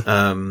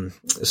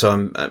 So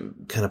I'm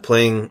kind of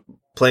playing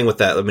with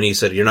that. When he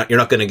said, you're not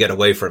going to get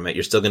away from it.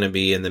 You're still going to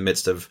be in the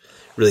midst of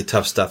really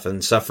tough stuff,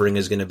 and suffering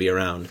is going to be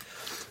around.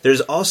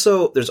 There's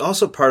also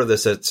part of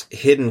this that's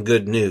hidden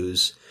good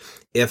news.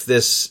 If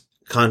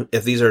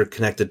these are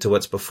connected to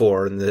what's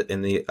before in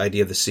the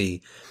idea of the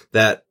sea,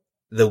 that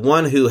the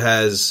one who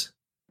has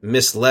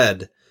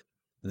misled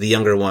the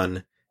younger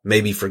one may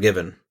be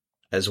forgiven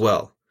as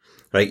well,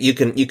 right? You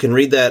can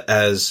read that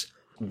as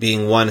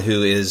being one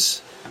who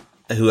has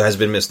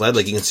been misled.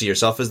 Like, you can see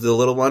yourself as the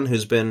little one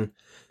who's been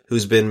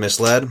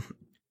misled,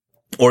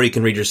 or you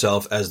can read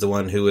yourself as the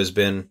one who has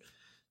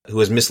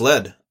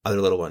misled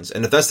other little ones.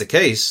 And if that's the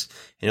case,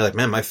 and you're like,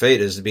 man, my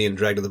fate is being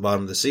dragged to the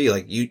bottom of the sea,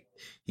 like you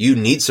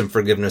need some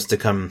forgiveness to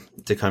come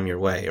your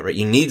way, right?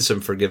 You need some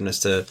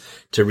forgiveness to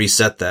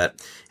reset that.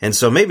 And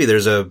so maybe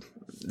there's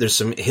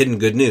some hidden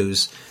good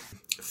news.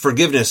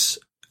 Forgiveness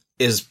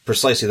is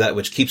precisely that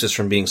which keeps us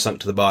from being sunk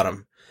to the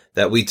bottom,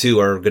 that we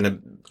too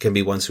can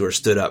be ones who are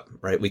stood up,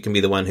 right? We can be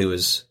the one who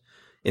is,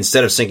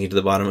 instead of sinking to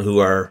the bottom, who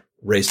are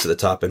raised to the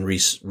top and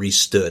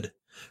restood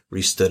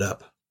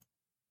up.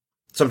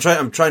 So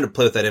I'm trying to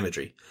play with that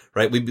imagery,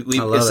 right? We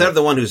instead of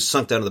the one who's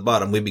sunk down to the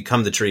bottom, we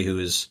become the tree who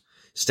is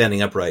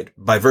standing upright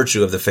by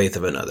virtue of the faith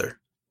of another.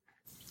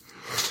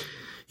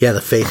 Yeah,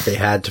 the faith they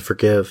had to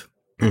forgive.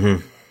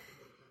 Mm-hmm.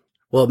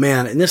 Well,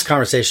 man, in this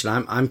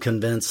conversation, I'm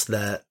convinced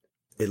that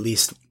at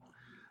least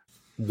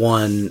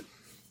one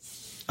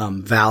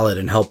valid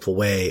and helpful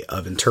way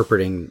of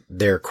interpreting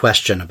their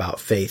question about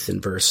faith in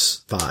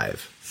verse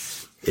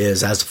 5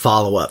 is as a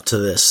follow-up to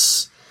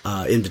this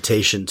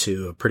invitation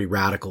to a pretty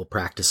radical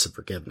practice of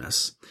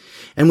forgiveness,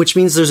 and which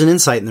means there's an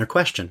insight in their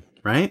question,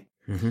 right?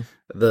 Mm-hmm.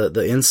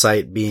 The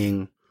insight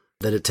being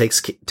that it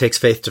takes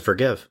faith to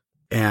forgive,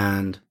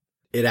 and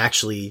it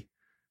actually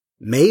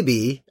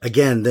maybe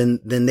again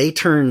then they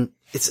turn.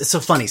 It's so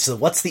funny. So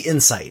what's the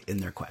insight in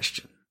their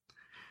question?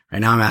 Right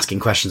now I'm asking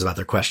questions about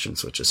their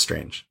questions, which is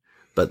strange,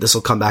 but this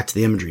will come back to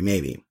the imagery.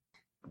 Maybe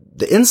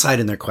the insight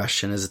in their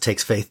question is it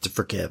takes faith to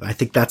forgive. I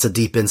think that's a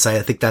deep insight.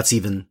 I think that's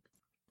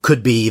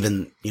could be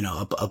even,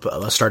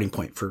 a starting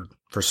point for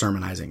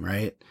sermonizing,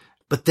 right?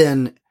 But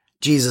then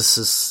Jesus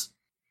is,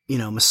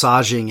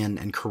 massaging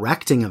and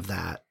correcting of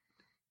that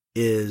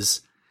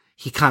is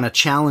he kind of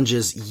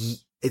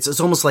challenges. It's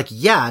almost like,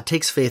 yeah, it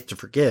takes faith to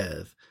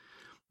forgive,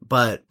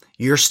 but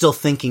you're still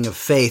thinking of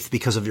faith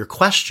because of your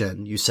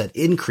question. You said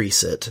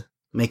increase it,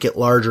 make it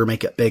larger,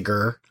 make it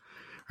bigger,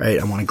 right?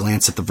 I want to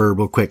glance at the verb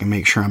real quick and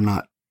make sure I'm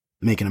not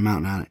making a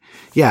mountain out of it.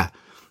 Yeah,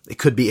 it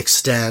could be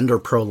extend or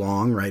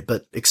prolong, right?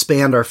 But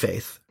expand our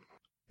faith,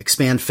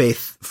 expand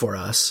faith for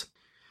us.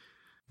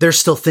 They're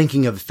still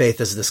thinking of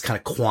faith as this kind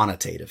of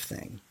quantitative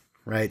thing,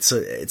 right? So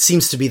it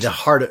seems to be near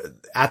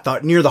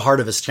the heart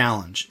of his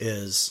challenge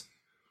is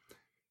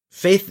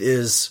faith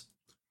is,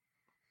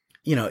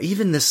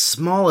 even this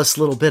smallest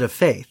little bit of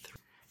faith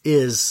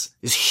is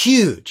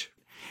huge.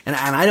 And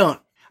I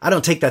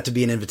don't take that to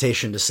be an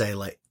invitation to say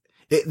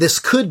this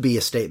could be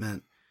a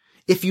statement.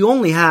 If you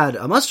only had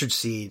a mustard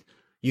seed,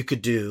 you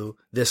could do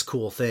this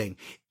cool thing.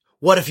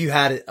 What if you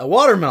had a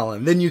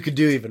watermelon? Then you could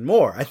do even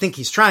more. I think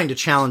he's trying to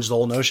challenge the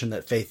whole notion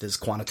that faith is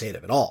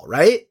quantitative at all,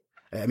 right?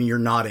 I mean, you're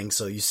nodding,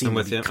 so you seem I'm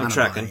with you. I'm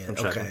tracking.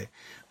 Okay.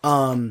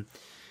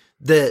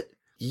 They're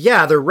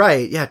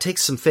right. Yeah, it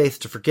takes some faith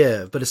to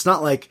forgive, but it's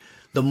not like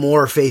the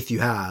more faith you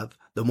have,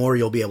 the more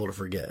you'll be able to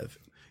forgive.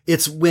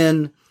 It's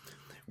when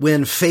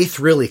faith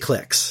really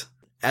clicks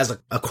as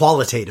a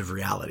qualitative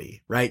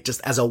reality, right?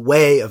 Just as a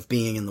way of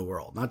being in the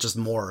world, not just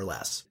more or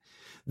less.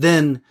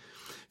 Then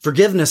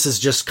forgiveness is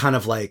just kind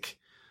of like,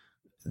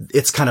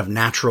 it's kind of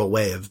natural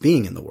way of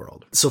being in the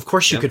world. So of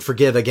course you could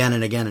forgive again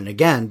and again and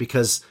again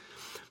because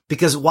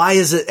why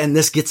is it, and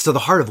this gets to the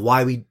heart of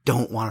why we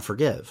don't want to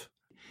forgive,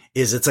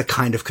 is it's a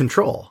kind of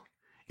control.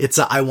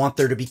 I want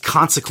there to be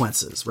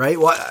consequences, right?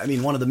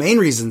 One of the main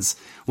reasons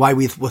why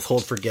we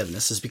withhold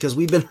forgiveness is because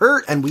we've been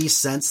hurt and we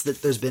sense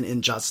that there's been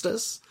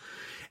injustice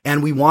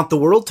and we want the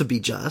world to be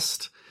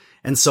just.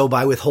 And so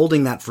by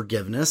withholding that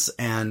forgiveness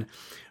and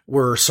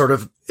we're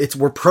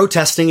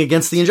protesting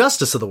against the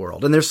injustice of the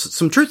world. And there's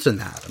some truth in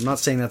that. I'm not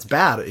saying that's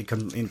bad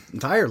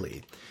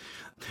entirely,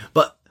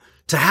 but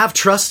to have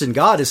trust in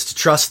God is to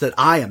trust that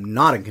I am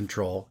not in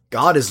control.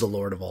 God is the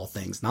Lord of all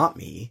things, not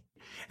me.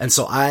 And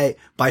so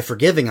by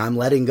forgiving, I'm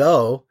letting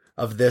go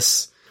of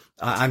this.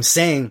 I'm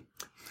saying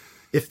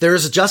if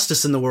there's a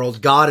justice in the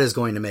world, God is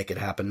going to make it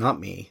happen, not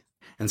me.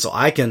 And so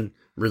I can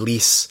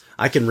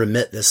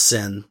remit this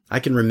sin. I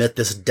can remit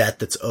this debt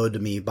that's owed to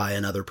me by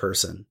another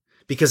person.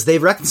 Because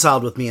they've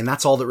reconciled with me, and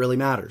that's all that really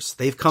matters.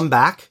 They've come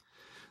back.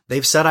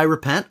 They've said, I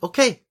repent.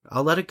 Okay,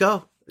 I'll let it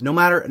go. No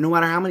matter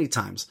how many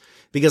times.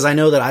 Because I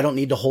know that I don't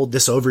need to hold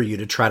this over you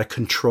to try to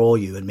control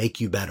you and make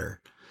you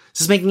better. Is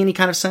this making any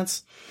kind of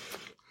sense?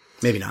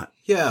 Maybe not.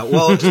 Yeah,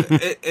 well,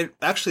 it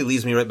actually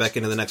leads me right back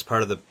into the next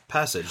part of the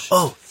passage.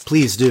 Oh,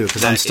 please do,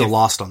 because I'm still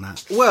lost on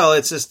that. Well,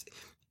 it's just,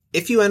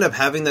 if you end up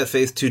having that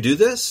faith to do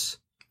this,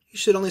 you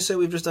should only say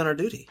we've just done our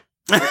duty.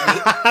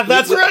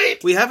 That's right.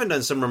 We haven't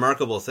done some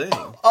remarkable thing.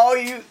 Oh,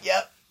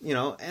 yep.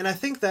 And I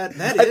think that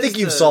is. I think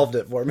you've solved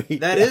it for me.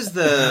 That is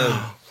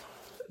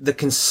the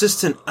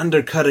consistent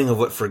undercutting of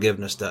what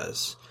forgiveness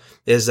does.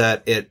 Is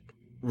that it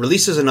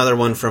releases another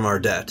one from our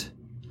debt,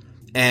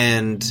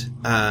 and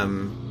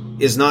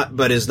is not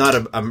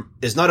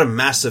a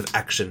massive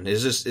action.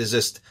 Is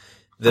just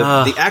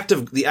the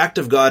act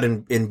of God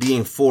in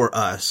being for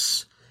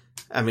us.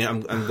 I mean,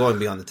 I'm going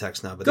beyond the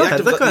text now, but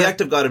the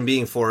act of God in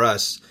being for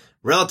us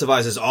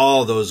relativizes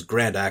all those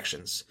grand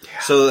actions. Yeah.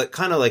 So that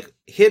kind of like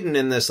hidden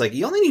in this, like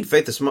you only need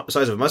faith the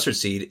size of a mustard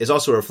seed is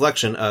also a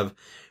reflection of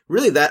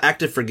really that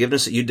act of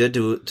forgiveness that you did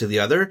to the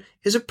other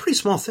is a pretty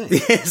small thing.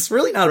 It's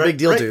really not a big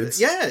deal, dudes.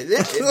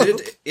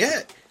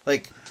 Yeah.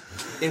 Like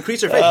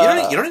increase your faith.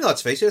 You don't need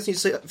lots of faith. You just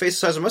need faith the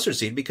size of a mustard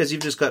seed because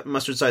you've just got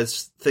mustard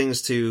sized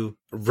things to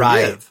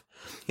forgive.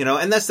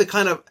 And that's the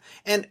kind of,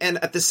 and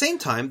at the same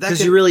time,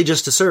 because you're really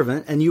just a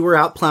servant and you were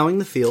out plowing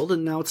the field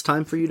and now it's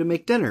time for you to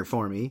make dinner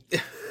for me.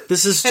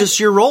 This is just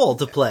your role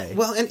to play.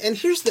 Well, and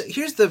here's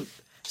the,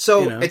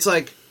 so it's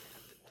like,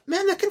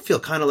 man, that can feel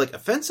kind of like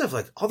offensive.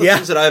 Like all the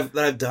things that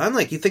I've done,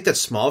 like you think that's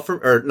small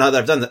or not that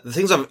I've done, the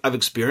things I've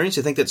experienced,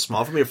 you think that's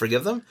small for me to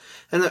forgive them?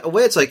 And in a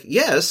way it's like,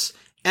 yes.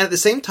 And at the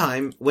same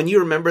time, when you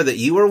remember that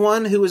you were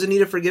one who was in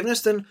need of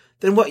forgiveness, then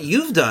what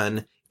you've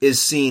done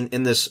is seen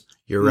in this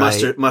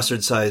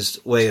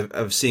mustard-sized way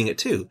of seeing it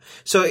too.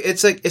 So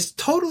it's like, it's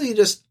totally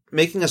just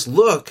making us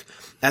look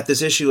at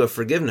this issue of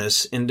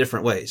forgiveness in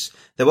different ways.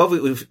 That what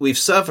we've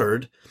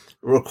suffered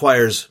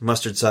requires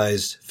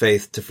mustard-sized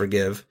faith to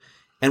forgive,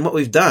 and what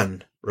we've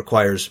done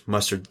requires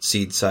mustard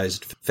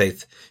seed-sized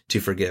faith to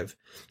forgive.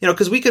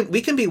 Because we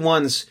can be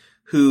ones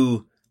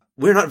who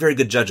we're not very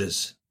good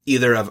judges,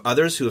 either of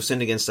others who have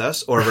sinned against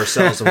us or of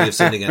ourselves when we have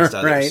sinned against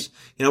others. Right.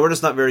 We're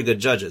just not very good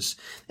judges.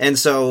 And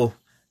so,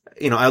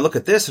 I look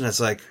at this and it's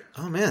like,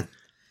 oh man,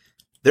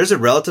 there's a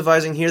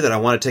relativizing here that I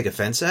want to take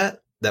offense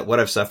at, that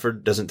what I've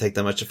suffered doesn't take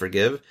that much to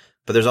forgive.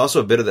 But there's also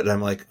a bit of that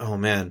I'm like, oh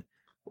man,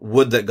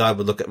 would that God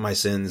would look at my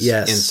sins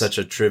Yes. in such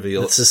a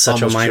trivial, This is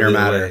such a almost minor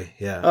trivial matter. way.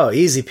 Yeah. Oh,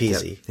 easy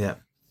peasy. Yeah.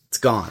 It's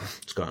gone.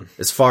 It's gone.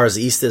 As far as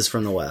the east is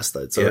from the west.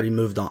 It's already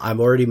moved on. I've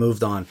already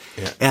moved on.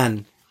 Yeah.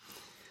 And,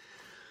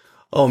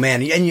 oh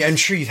man, and I'm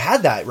sure you've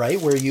had that, right?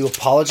 Where you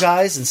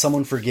apologize and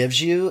someone forgives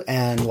you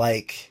and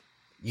like,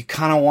 you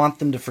kind of want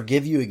them to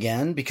forgive you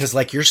again because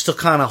like you're still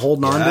kind of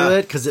holding on to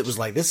it because it was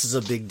like, this is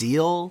a big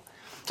deal.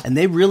 And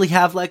they really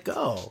have let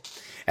go.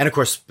 And of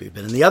course, we've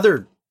been in the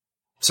other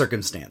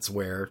circumstance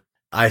where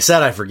I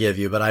said I forgive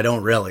you, but I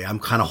don't really. I'm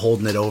kind of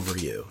holding it over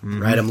you,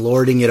 right? I'm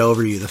lording it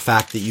over you, the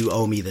fact that you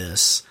owe me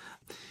this.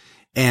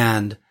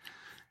 And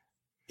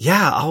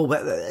yeah,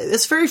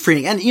 it's very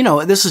freeing. And, you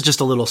know, this is just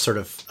a little sort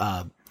of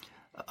a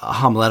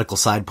homiletical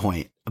side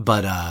point,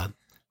 but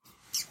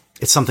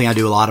it's something I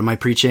do a lot in my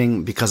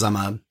preaching because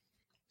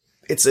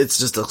it's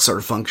just a sort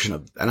of function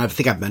of, and I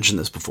think I've mentioned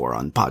this before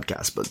on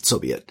podcasts, but so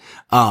be it.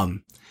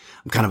 I'm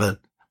kind of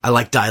I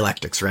like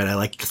dialectics, right? I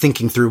like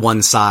thinking through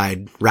one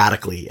side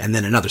radically and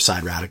then another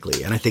side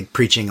radically. And I think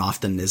preaching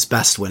often is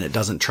best when it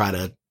doesn't try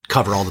to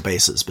cover all the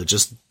bases, but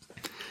just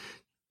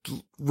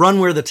run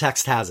where the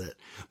text has it.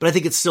 But I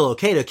think it's still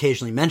okay to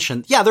occasionally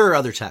mention, yeah, there are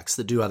other texts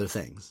that do other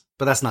things,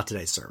 but that's not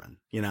today's sermon,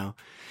 you know?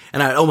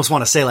 And I almost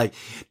want to say like,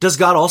 does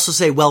God also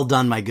say, well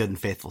done, my good and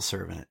faithful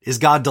servant? Is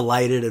God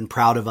delighted and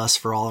proud of us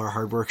for all our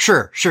hard work?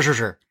 Sure.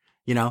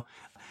 You know,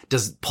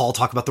 does Paul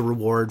talk about the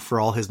reward for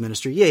all his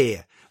ministry?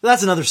 Yeah. But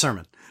that's another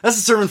sermon. That's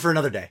a sermon for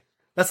another day.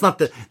 That's not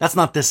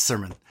this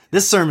sermon.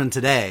 This sermon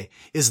today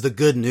is the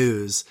good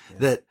news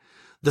that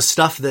the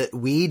stuff that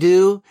we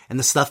do and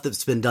the stuff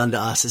that's been done to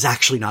us is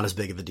actually not as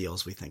big of a deal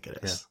as we think it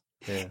is.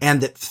 Yeah.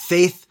 And that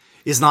faith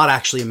is not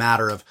actually a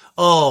matter of,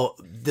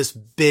 this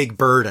big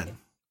burden.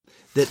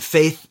 That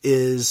faith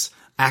is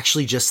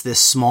actually just this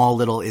small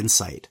little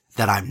insight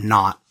that I'm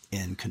not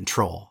in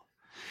control.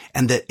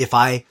 And that if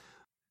I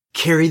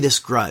carry this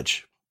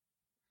grudge,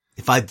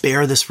 if I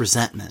bear this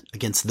resentment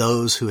against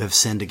those who have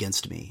sinned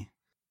against me,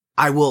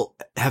 I will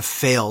have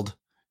failed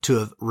to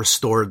have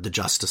restored the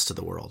justice to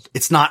the world.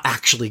 It's not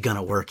actually going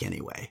to work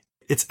anyway.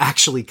 It's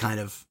actually kind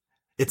of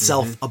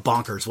itself a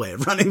bonkers way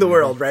of running the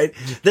world, right?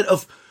 That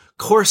of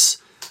course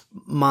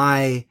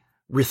my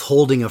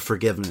withholding of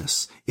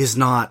forgiveness is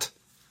not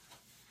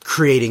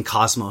creating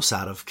cosmos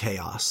out of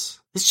chaos.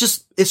 It's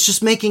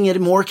just making it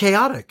more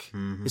chaotic.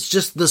 It's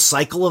just the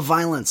cycle of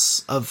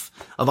violence of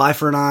eye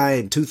for an eye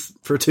and tooth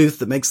for a tooth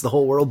that makes the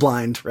whole world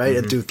blind, right?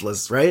 And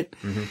toothless, right?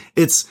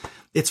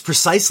 It's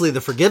precisely the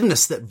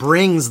forgiveness that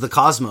brings the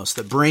cosmos,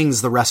 that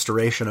brings the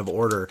restoration of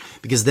order,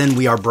 because then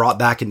we are brought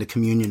back into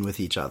communion with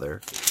each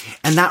other.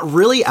 And that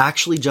really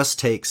actually just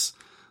takes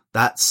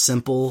that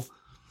simple,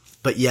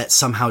 but yet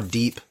somehow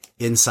deep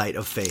insight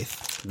of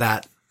faith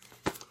that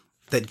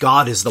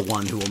God is the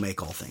one who will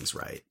make all things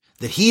right.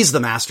 That he's the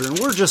master and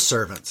we're just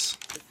servants.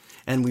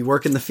 And we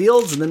work in the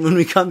fields, and then when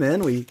we come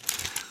in, we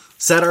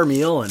set our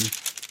meal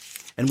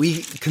and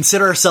we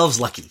consider ourselves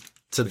lucky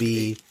to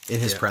be in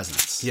his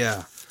presence.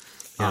 Yeah.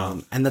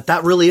 And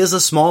that really is a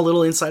small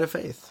little insight of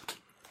faith.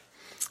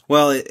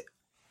 Well,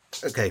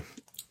 okay.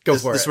 Go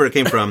this, for this it. is where it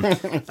came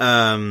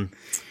from.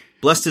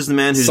 Blessed is the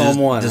man who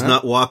does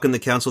not walk in the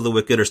counsel of the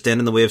wicked or stand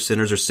in the way of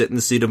sinners or sit in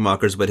the seat of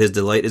mockers, but his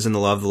delight is in the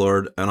law of the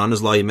Lord, and on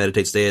his law he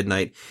meditates day and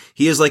night.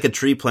 He is like a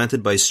tree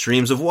planted by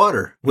streams of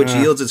water, which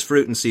yields its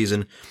fruit in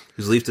season,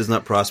 whose leaf does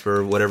not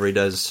prosper, whatever he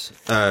does,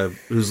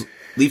 whose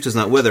leaf does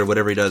not wither,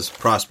 whatever he does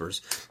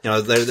prospers. You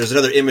know, there's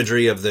another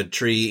imagery of the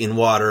tree in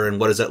water, and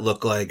what does that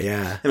look like?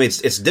 Yeah. I mean,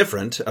 it's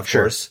different, of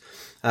course.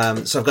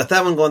 So I've got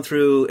that one going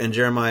through, and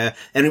Jeremiah,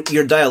 and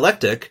your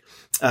dialectic,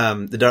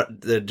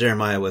 the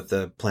Jeremiah with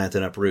the plant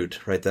and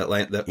uproot, right? That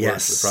word for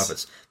the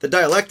prophets. The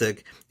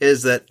dialectic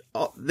is that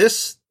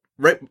this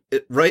right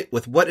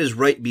with what is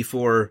right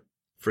before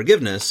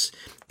forgiveness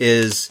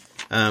is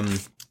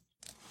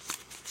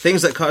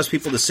things that cause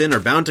people to sin are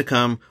bound to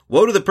come.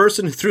 Woe to the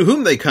person through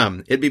whom they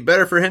come. It'd be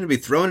better for him to be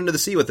thrown into the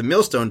sea with a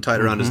millstone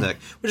tied around his neck,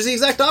 which is the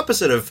exact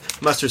opposite of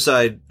mustard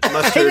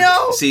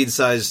seed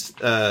sized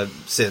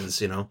sins.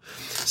 You know,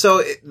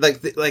 so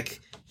like.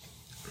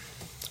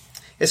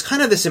 It's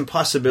kind of this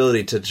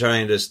impossibility to try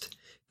and just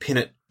pin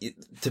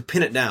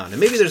it down.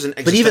 And maybe there's an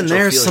existential But even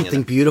there's feeling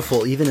something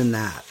beautiful, even in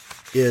that,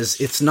 is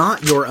it's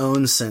not your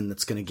own sin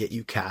that's going to get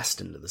you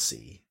cast into the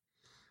sea.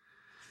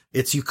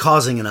 It's you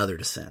causing another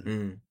to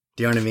sin.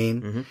 Do you know what I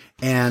mean?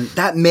 And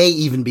that may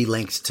even be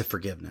linked to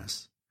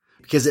forgiveness.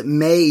 Because it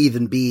may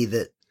even be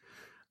that,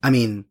 I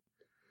mean,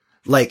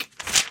 like,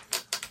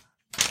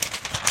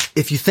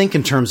 if you think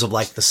in terms of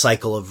like the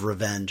cycle of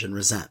revenge and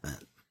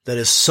resentment, that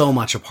is so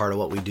much a part of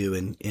what we do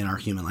in our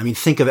human. I mean,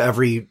 think of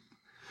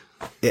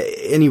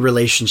any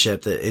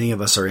relationship that any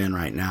of us are in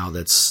right now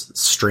that's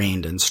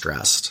strained and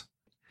stressed.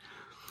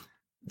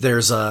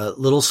 There's a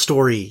little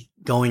story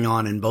going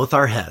on in both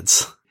our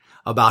heads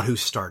about who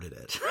started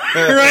it.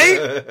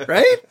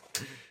 Right?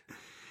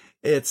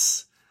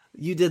 It's,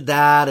 you did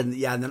that, and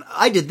then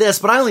I did this,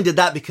 but I only did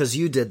that because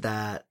you did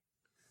that.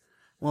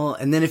 Well,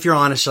 and then if you're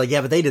honest, you're like,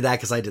 yeah, but they did that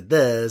because I did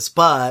this,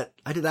 but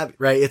I did that,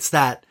 right? It's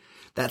that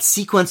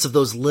sequence of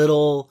those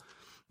little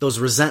those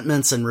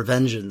resentments and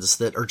revenges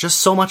that are just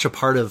so much a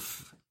part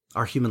of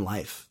our human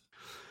life.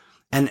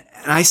 And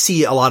I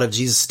see a lot of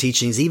Jesus'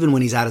 teachings, even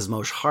when he's at his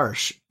most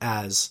harsh,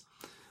 as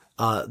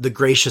the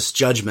gracious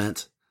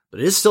judgment, but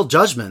it is still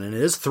judgment and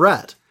it is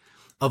threat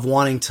of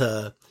wanting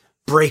to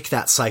break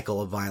that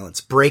cycle of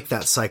violence, break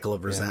that cycle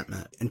of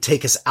resentment, and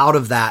take us out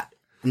of that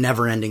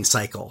never-ending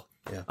cycle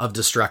of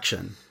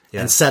destruction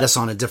and set us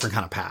on a different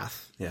kind of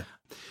path. Yeah.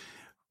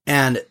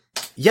 And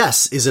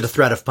yes, is it a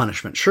threat of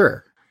punishment?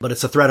 Sure. But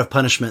it's a threat of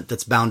punishment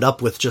that's bound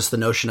up with just the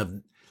notion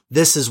of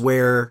this is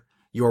where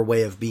your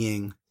way of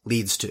being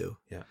leads to.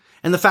 Yeah.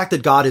 And the fact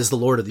that God is the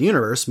Lord of the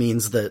universe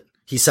means that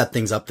he set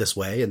things up this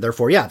way. And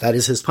therefore, that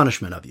is his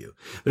punishment of you.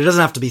 But it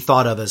doesn't have to be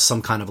thought of as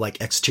some kind of like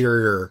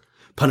exterior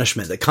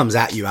punishment that comes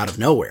at you out of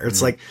nowhere.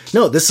 It's like,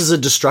 no, this is a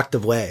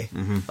destructive way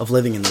of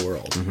living in the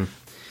world.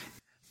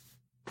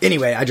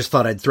 Anyway, I just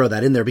thought I'd throw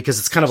that in there because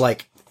it's kind of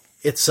like,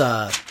 it's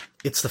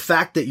the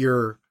fact that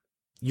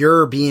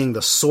you're being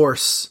the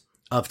source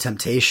of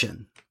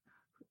temptation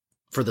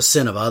for the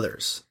sin of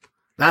others.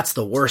 That's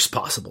the worst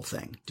possible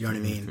thing. Do you know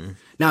what I mean?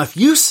 Now, if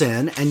you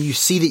sin and you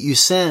see that you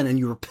sin and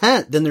you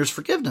repent, then there's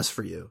forgiveness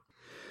for you.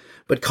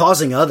 But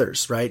causing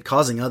others, right?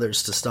 Causing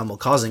others to stumble,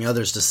 causing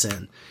others to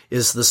sin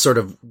is the sort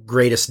of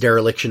greatest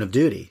dereliction of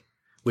duty,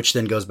 which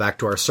then goes back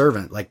to our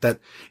servant. Like that,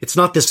 it's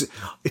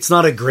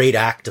not a great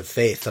act of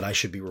faith that I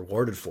should be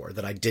rewarded for,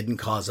 that I didn't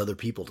cause other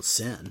people to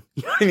sin.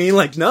 You know what I mean?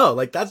 Like, no,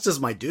 like that's just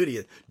my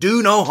duty.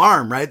 Do no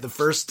harm, right? The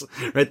first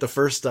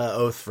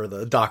oath for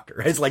the doctor,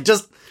 right? It's like,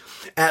 just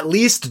at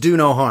least do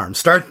no harm.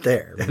 Start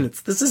there. And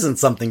this isn't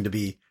something to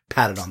be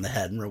patted on the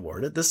head and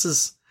rewarded.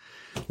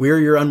 We're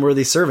your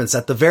unworthy servants.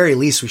 At the very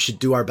least, we should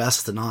do our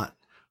best to not,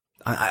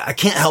 I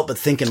can't help but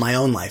think in my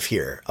own life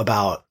here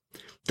about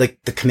the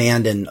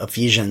command in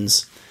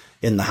Ephesians,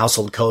 in the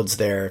household codes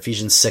there,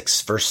 Ephesians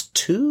 6 verse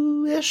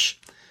 2-ish,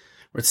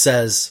 where it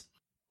says,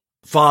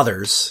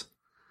 fathers,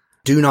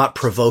 do not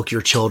provoke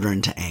your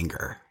children to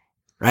anger,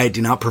 right?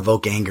 Do not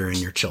provoke anger in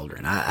your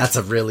children. That's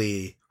a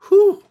really,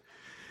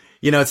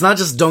 it's not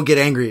just don't get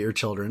angry at your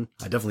children.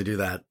 I definitely do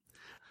that.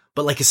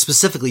 But like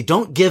specifically,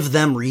 don't give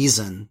them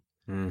reason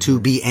to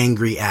be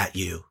angry at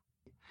you.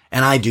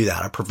 And I do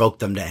that. I provoke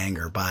them to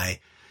anger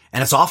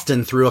and it's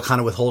often through a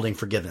kind of withholding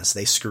forgiveness.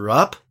 They screw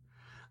up.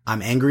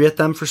 I'm angry at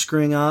them for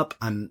screwing up.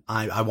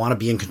 I want to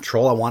be in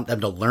control. I want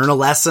them to learn a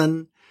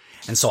lesson.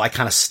 And so I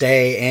kind of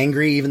stay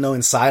angry, even though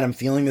inside I'm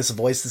feeling this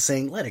voice that's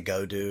saying, let it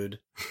go, dude.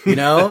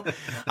 I'm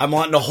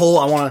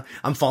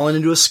falling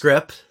into a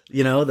script,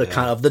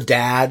 kind of the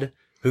dad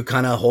who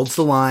kind of holds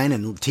the line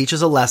and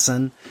teaches a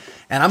lesson.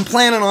 And I'm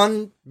planning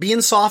on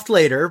being soft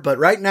later, but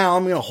right now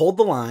I'm going to hold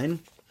the line.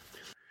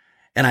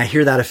 And I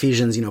hear that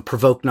Ephesians,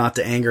 provoke not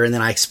to anger. And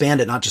then I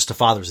expand it not just to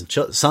fathers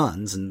and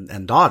sons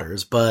and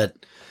daughters,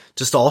 but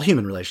just all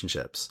human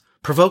relationships.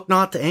 Provoke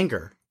not to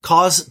anger.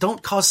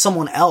 Don't cause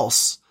someone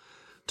else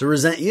to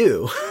resent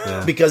you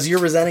because you're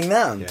resenting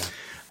them. Yeah.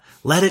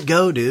 Let it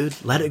go, dude.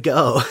 Let it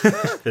go.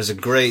 There's a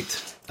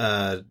great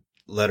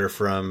letter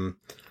from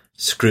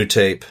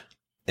Screwtape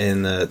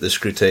in the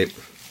Screwtape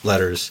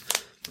letters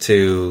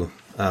to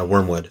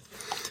Wormwood,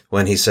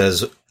 when he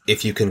says,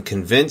 if you can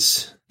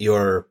convince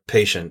your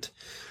patient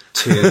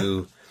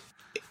to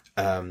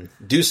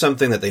do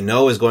something that they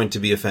know is going to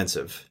be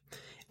offensive,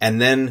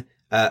 and then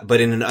but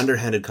in an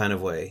underhanded kind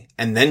of way,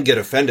 and then get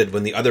offended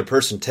when the other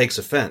person takes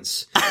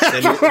offense,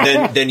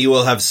 then you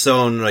will have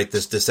sown like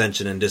this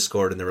dissension and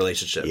discord in the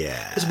relationship.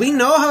 Yeah, because we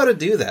know how to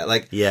do that.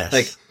 Like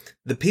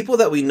the people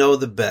that we know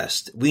the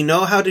best, we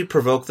know how to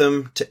provoke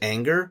them to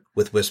anger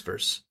with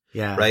whispers.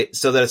 Yeah. Right.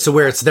 So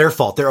where it's their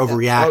fault, they're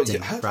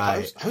overreacting.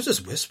 Right. I was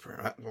just whispering.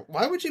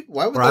 Why would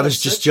or I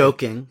was just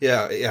joking.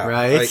 Yeah. Yeah.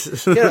 Right.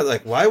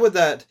 Like why would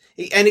that?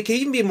 And it can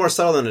even be more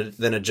subtle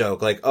than a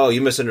joke. Like, oh,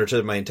 you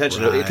misunderstood my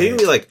intention. Right. It can even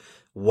be like,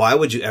 why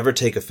would you ever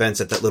take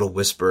offense at that little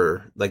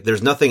whisper? Like,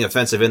 there's nothing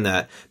offensive in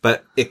that,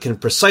 but it can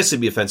precisely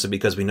be offensive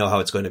because we know how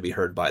it's going to be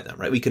heard by them.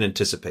 Right. We can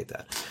anticipate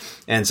that.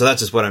 And so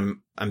that's just what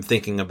I'm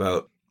thinking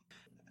about,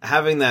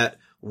 having that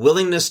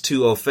willingness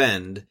to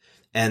offend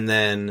and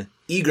then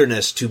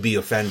eagerness to be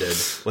offended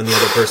when the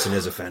other person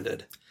is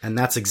offended. And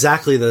that's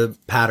exactly the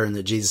pattern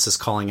that Jesus is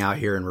calling out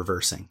here and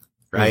reversing,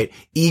 right?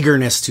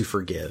 Eagerness to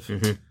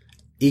forgive,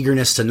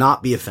 eagerness to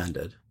not be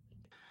offended,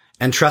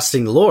 and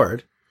trusting the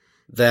Lord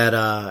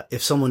that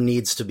if someone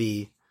needs to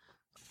be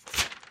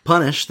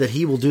punished, that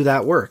he will do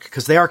that work,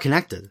 because they are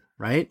connected,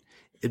 right?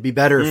 It'd be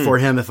better for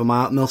him if a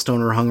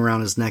millstone were hung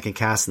around his neck and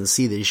cast in the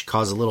sea, that he should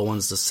cause the little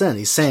ones to sin.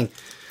 He's saying,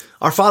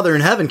 our Father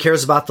in heaven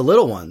cares about the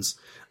little ones.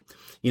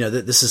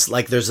 This is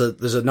like, there's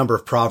a number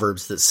of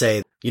proverbs that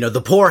say,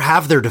 the poor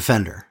have their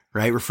defender,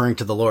 right? Referring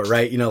to the Lord,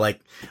 right?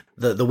 Like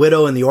the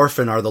widow and the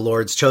orphan are the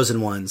Lord's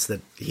chosen ones, that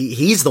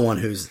he's the one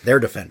who's their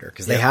defender,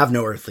 because they have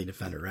no earthly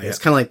defender, right? Yeah. It's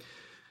kind of like,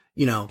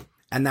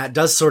 and that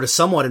does sort of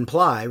somewhat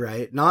imply,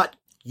 right? Not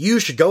you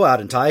should go out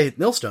and tie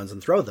millstones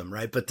and throw them,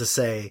 right? But to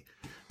say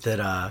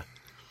that,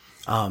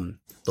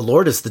 the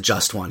Lord is the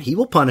just one. He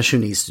will punish who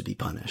needs to be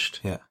punished.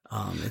 Yeah.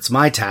 It's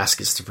my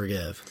task is to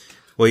forgive.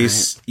 Well, you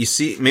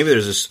see, maybe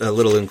there's a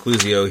little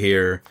inclusio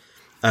here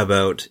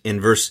about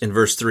in verse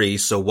 3.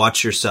 So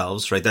watch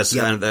yourselves, right? That's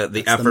kind of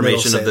the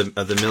affirmation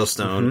of the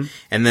millstone. Mm-hmm.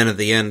 And then at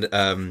the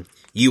end,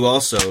 you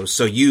also,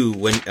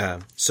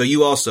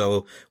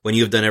 when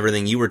you have done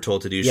everything you were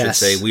told to do, should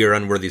say, we are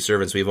unworthy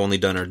servants. We've only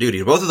done our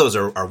duty. Both of those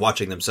are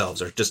watching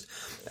themselves, are just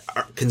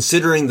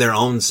considering their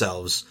own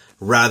selves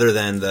rather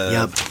than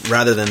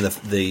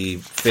the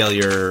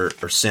failure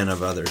or sin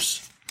of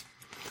others.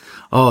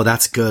 Oh,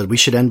 that's good. We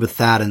should end with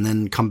that and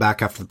then come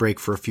back after the break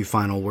for a few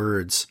final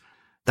words.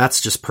 That's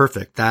just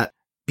perfect. That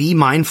be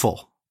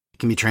mindful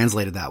can be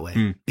translated that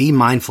way. Be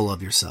mindful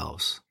of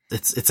yourselves.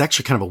 It's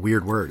actually kind of a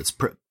weird word. It's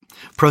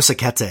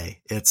prosakete.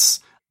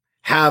 It's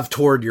have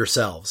toward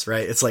yourselves,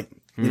 right? It's like,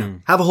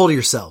 have a hold of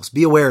yourselves.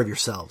 Be aware of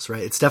yourselves,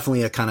 right? It's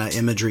definitely a kind of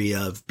imagery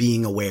of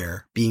being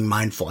aware, being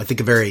mindful. I think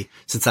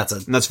since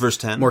that's verse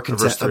 10, more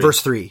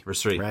verse 3,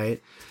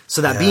 right?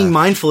 So that being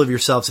mindful of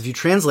yourselves, if you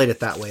translate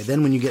it that way,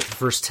 then when you get to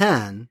verse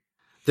 10,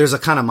 there's a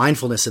kind of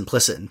mindfulness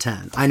implicit in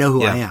 10. I know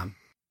who I am.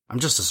 I'm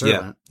just a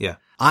servant. Yeah.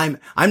 I'm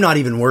not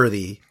even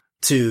worthy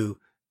to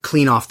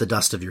clean off the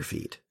dust of your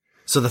feet.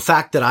 So the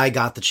fact that I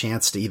got the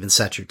chance to even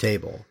set your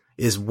table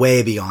is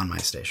way beyond my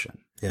station.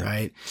 Yeah.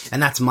 Right.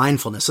 And that's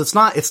mindfulness. So it's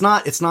not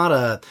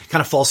a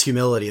kind of false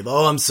humility of,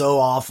 oh, I'm so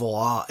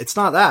awful. It's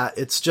not that.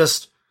 It's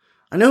just,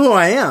 I know who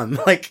I am.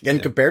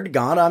 Compared to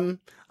God, I'm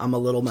a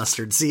little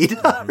mustard seed,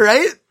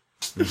 right?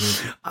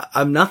 Mm-hmm.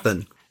 I'm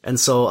nothing. And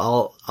so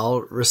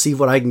I'll receive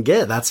what I can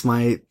get. That's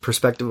my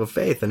perspective of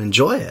faith and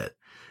enjoy it.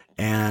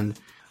 And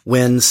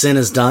when sin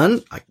is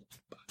done,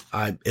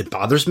 it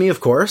bothers me, of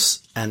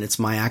course. And it's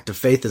my act of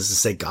faith is to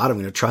say, God, I'm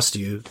going to trust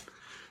you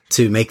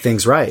to make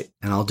things right.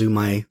 And I'll do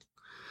my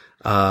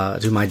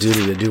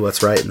duty to do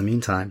what's right in the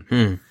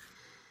meantime.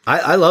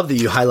 I love that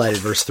you highlighted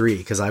verse 3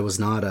 because I was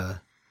not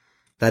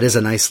that is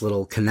a nice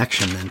little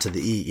connection then to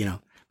the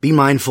be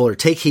mindful or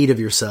take heed of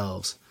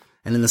yourselves.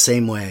 And in the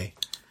same way,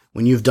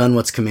 when you've done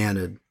what's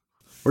commanded,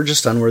 we're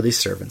just unworthy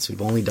servants.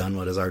 We've only done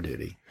what is our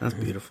duty. That's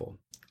beautiful.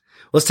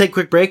 Let's take a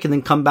quick break and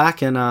then come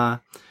back and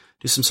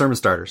do some sermon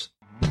starters.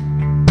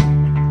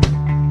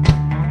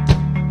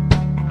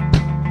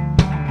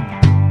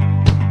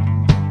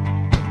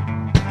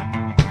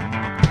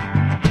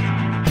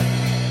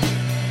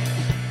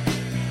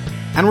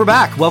 And we're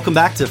back. Welcome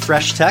back to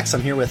Fresh Text.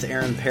 I'm here with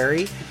Aaron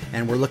Perry,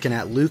 and we're looking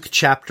at Luke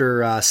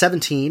chapter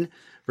 17,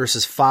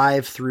 verses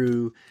 5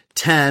 through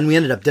 10. We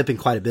ended up dipping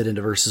quite a bit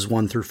into verses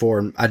 1 through 4.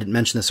 And I didn't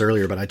mention this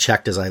earlier, but I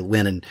checked as I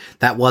went, and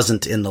that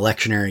wasn't in the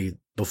lectionary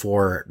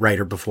before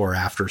or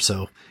after.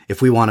 So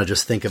if we want to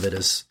just think of it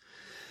as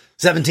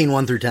 17,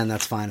 1 through 10,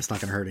 that's fine. It's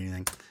not going to hurt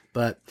anything.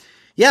 But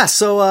yeah,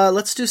 so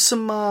let's do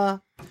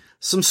some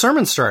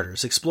sermon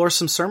starters, explore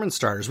some sermon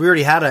starters. We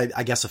already had,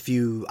 I guess, a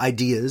few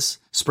ideas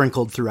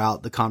sprinkled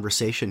throughout the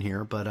conversation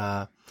here,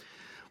 but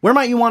where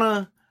might you want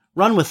to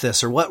run with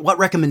this, or what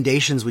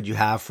recommendations would you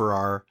have for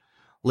our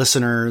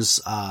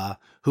listeners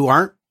who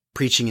aren't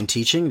preaching and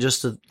teaching,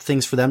 just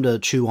things for them to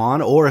chew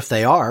on, or if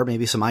they are,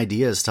 maybe some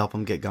ideas to help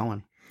them get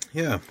going?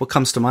 Yeah. What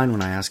comes to mind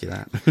when I ask you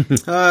that?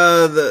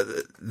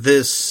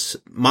 This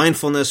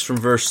mindfulness from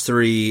verse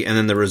 3, and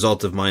then the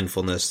result of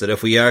mindfulness, that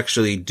if we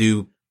actually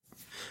do,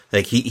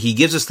 like he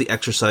gives us the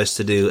exercise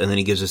to do, and then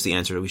he gives us the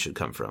answer that we should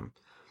come from.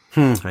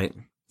 Right?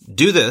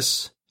 Do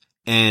this,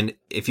 and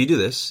if you do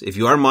this, if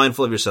you are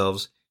mindful of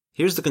yourselves,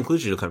 here's the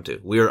conclusion you'll come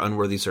to. We are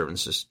unworthy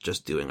servants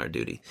just doing our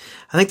duty.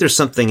 I think there's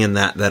something in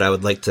that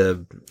I'd like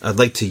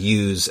to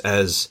use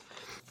as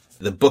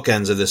the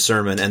bookends of this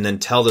sermon, and then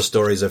tell the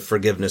stories of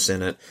forgiveness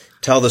in it,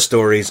 tell the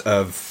stories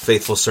of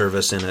faithful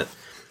service in it,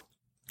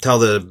 I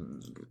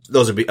think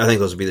those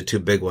would be the two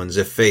big ones.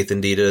 If faith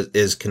indeed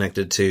is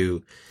connected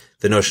to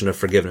the notion of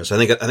forgiveness,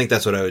 I think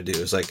that's what I would do.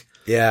 Is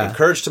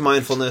encourage to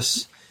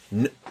mindfulness,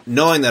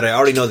 knowing that I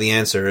already know the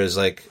answer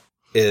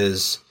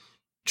is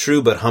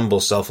true but humble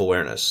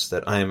self-awareness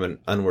that I am an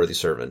unworthy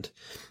servant,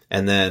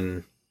 and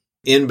then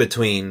in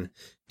between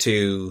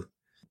to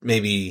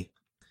maybe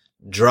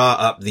draw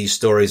up these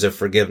stories of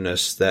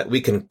forgiveness that we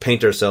can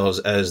paint ourselves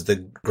as the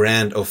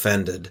grand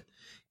offended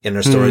in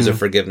our stories of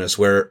forgiveness,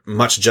 where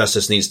much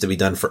justice needs to be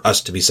done for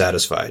us to be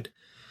satisfied.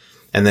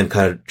 And then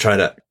kind of try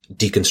to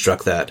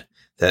deconstruct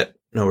that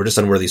no, we're just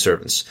unworthy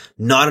servants,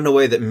 not in a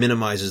way that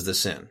minimizes the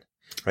sin,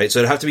 right? So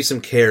it'd have to be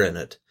some care in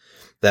it,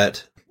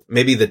 that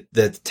maybe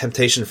the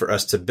temptation for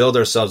us to build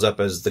ourselves up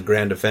as the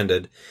grand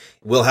offended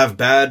will have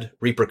bad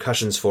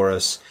repercussions for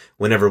us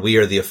whenever we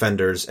are the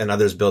offenders and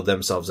others build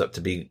themselves up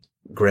to be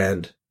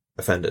grand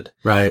offended.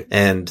 Right.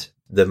 And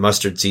the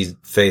mustard seed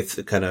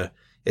faith kind of,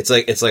 it's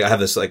like I have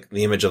this the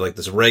image of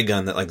this ray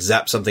gun that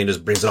zaps something,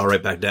 just brings it all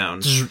right back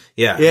down.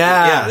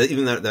 Yeah.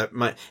 Even that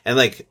might,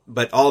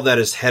 but all of that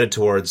is headed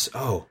towards,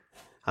 oh,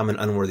 I'm an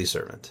unworthy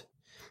servant.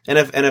 And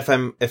if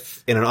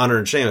in an honor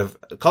and shame of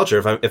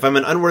culture, if I'm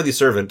an unworthy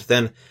servant,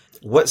 then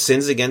what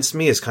sins against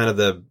me is kind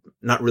of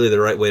not really the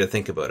right way to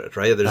think about it,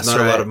 right? There's a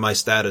lot of my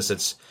status.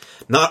 It's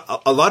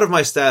not a lot of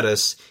my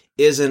status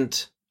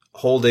isn't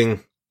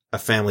holding a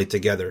family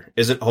together,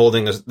 isn't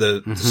holding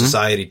the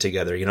society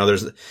together.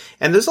 There's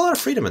a lot of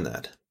freedom in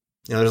that.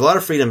 There's a lot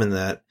of freedom in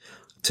that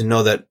to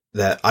know that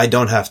that I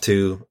don't have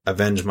to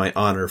avenge my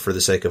honor for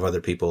the sake of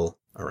other people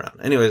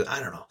around. Anyways, I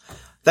don't know.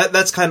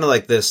 That's kind of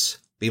like this.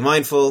 Be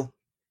mindful.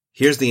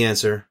 Here's the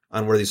answer,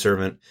 unworthy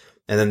servant.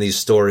 And then these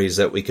stories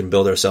that we can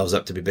build ourselves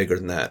up to be bigger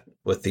than that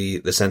with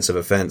the sense of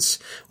offense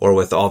or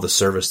with all the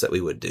service that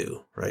we would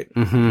do, right?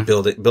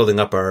 Mm-hmm. Building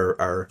up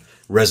our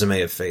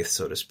resume of faith,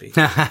 so to speak.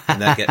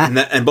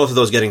 and both of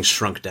those getting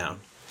shrunk down.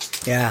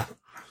 Yeah.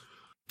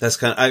 That's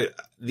kind of,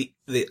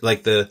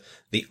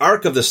 the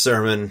arc of the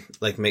sermon,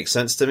 like, makes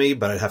sense to me,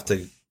 but I'd have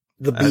to.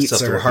 The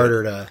beats are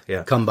harder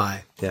to come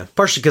by. Yeah.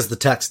 Partially because the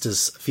text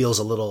feels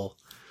a little,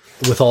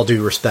 with all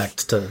due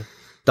respect to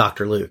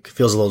Dr. Luke,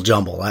 feels a little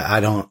jumbled. I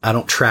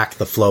don't track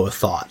the flow of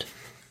thought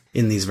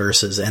in these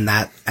verses, and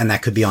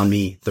that could be on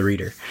me, the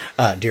reader,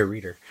 dear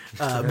reader.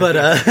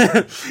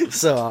 But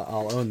so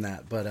I'll own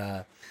that.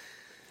 But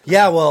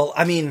yeah, well,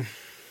 I mean,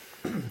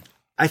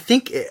 I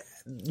think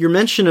your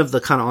mention of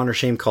the kind of honor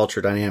shame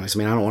culture dynamics. I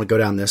mean, I don't want to go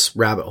down this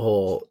rabbit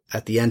hole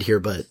at the end here,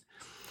 but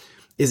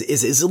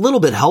is a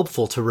little bit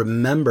helpful to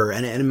remember,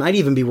 and it might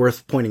even be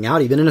worth pointing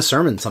out, even in a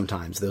sermon.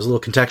 Sometimes those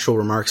little contextual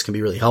remarks can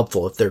be really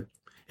helpful if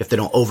they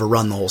don't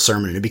overrun the whole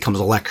sermon and it becomes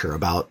a lecture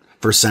about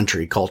first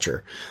century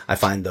culture. I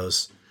find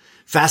those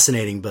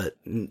fascinating, but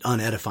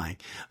unedifying,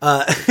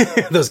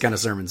 those kind of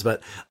sermons.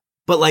 But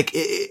like,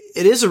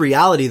 it is a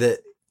reality that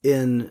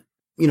in,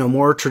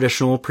 more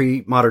traditional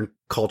pre-modern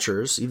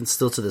cultures, even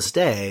still to this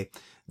day,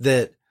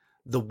 that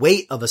the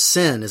weight of a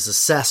sin is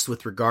assessed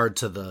with regard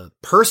to the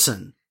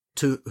person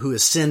who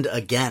is sinned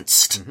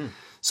against. Mm-hmm.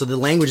 So the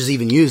language is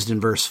even used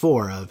in verse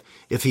 4 of,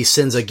 if he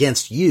sins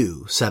against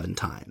you 7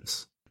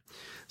 times.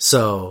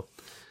 So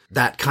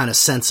that kind of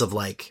sense of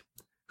like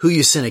who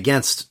you sin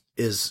against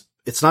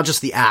it's not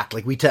just the act.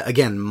 Like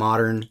again,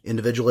 modern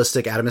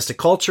individualistic atomistic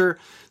culture,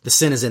 the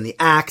sin is in the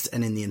act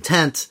and in the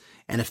intent.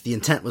 And if the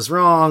intent was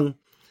wrong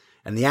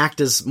and the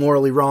act is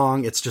morally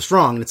wrong, it's just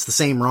wrong. And it's the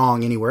same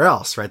wrong anywhere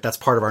else, right? That's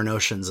part of our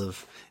notions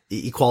of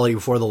equality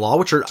before the law,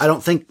 which are, I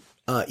don't think,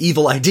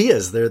 evil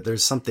ideas.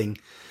 There's something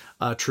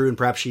true and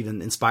perhaps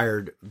even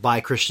inspired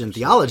by Christian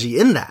theology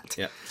in that.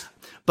 Yeah.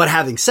 But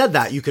having said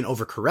that, you can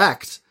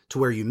overcorrect to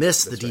where you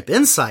miss the deep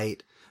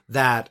insight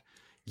that,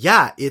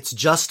 yeah, it's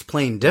just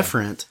plain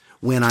different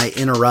when I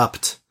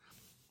interrupt,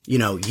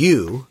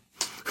 you.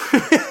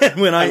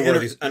 When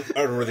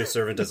unworthy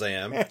servant as I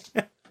am.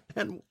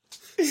 and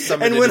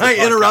when I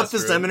interrupt the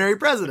seminary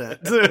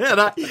president.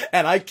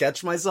 and I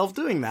catch myself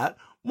doing that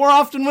more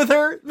often with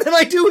her than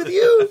I do with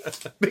you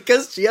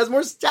because she has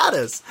more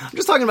status. I'm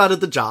just talking about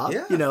at the job.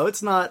 Yeah.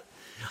 It's not,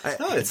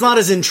 it's not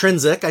as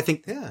intrinsic. I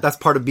think that's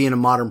part of being a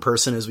modern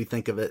person as we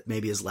think of it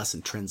maybe as less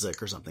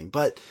intrinsic or something.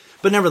 But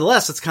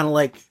nevertheless, it's kind of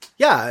like,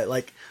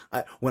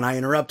 when I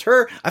interrupt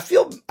her, I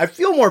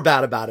feel more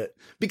bad about it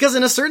because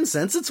in a certain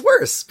sense, it's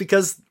worse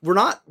because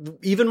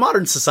even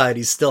modern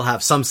societies still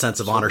have some sense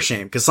of honor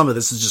shame because some of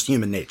this is just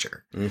human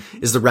nature,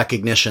 is the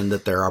recognition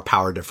that there are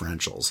power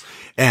differentials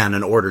and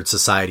an ordered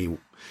society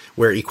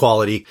where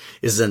equality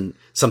isn't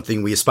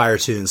something we aspire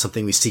to and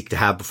something we seek to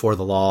have before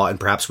the law. And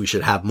perhaps we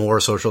should have more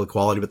social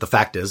equality. But the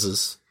fact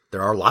is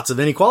there are lots of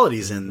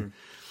inequalities and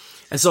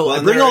so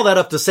I bring all that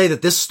up to say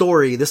that this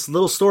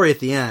little story at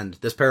the end,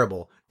 this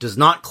parable does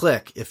not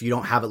click if you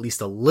don't have at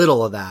least a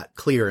little of that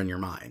clear in your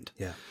mind.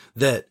 Yeah.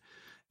 That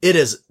it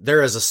is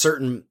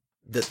an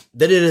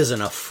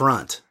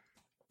affront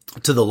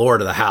to the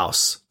Lord of the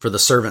house for the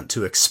servant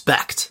to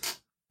expect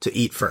to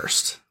eat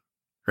first.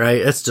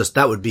 Right.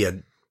 That would be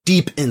a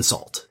deep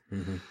insult,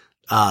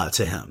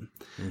 to him.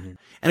 Mm-hmm.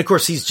 And of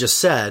course, he's just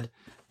said,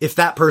 if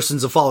that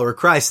person's a follower of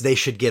Christ, they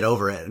should get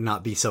over it and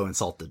not be so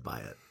insulted by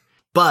it.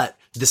 But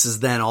this is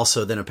then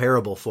also a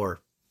parable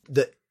for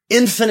the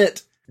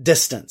infinite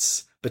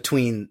distance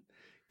between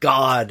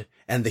God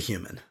and the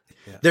human.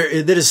 Yeah.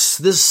 This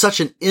is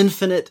such an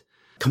infinite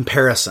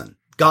comparison.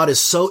 God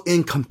is so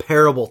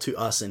incomparable to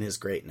us in his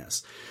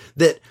greatness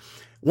that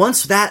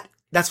once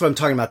that's what I'm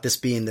talking about, this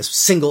being this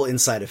single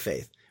insight of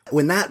faith.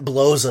 When that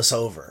blows us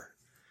over,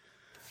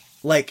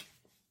 like,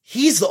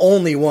 he's the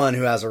only one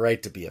who has a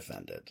right to be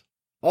offended.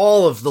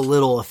 All of the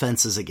little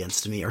offenses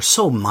against me are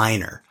so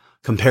minor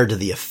compared to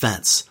the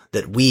offense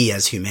that we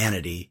as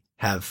humanity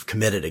have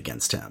committed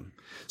against him.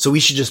 So we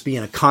should just be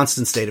in a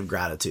constant state of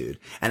gratitude.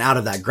 And out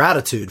of that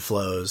gratitude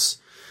flows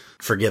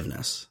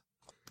forgiveness.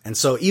 And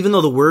so even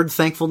though the word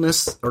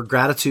thankfulness or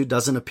gratitude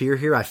doesn't appear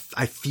here, I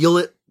feel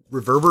it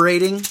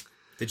reverberating.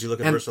 Did you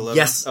look at verse 11?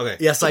 Yes. Okay.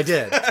 Yes, I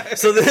did.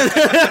 So then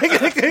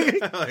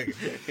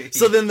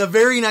the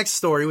very next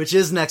story, which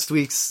is next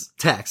week's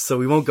text, so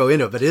we won't go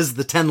into it, but is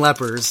the 10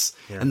 lepers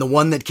and the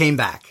one that came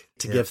back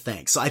to give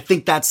thanks. So I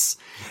think that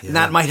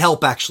might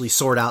help actually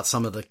sort out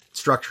some of the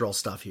structural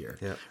stuff here.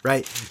 Yeah.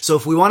 Right. So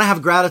if we want to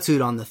have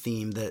gratitude on the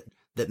theme that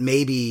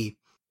maybe,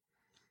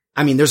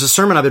 there's a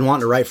sermon I've been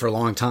wanting to write for a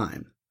long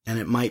time, and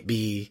it might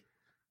be,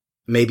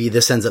 maybe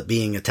this ends up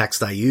being a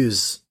text I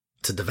use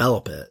to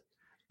develop it.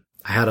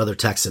 I had other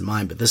texts in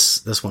mind, but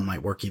this one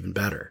might work even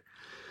better.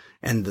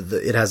 And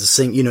it has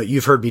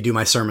you've heard me do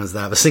my sermons that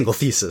have a single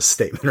thesis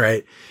statement,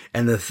 right?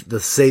 And the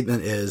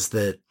statement is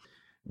that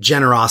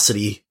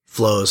generosity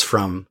flows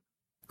from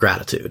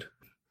gratitude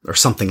or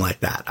something like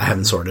that. I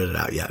haven't sorted it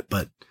out yet,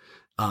 but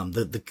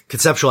the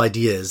conceptual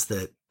idea is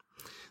that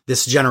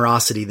this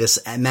generosity, this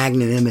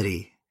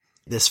magnanimity,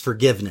 this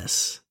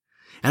forgiveness,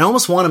 and I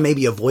almost want to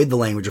maybe avoid the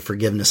language of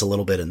forgiveness a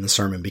little bit in the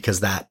sermon because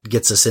that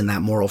gets us in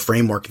that moral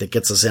framework that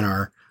gets us in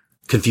our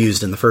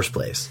confused in the first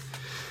place.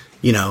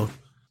 You know,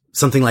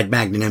 something like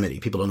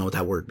magnanimity. People don't know what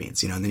that word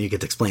means, you know, and then you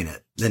get to explain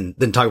it. Then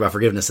talk about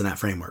forgiveness in that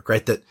framework,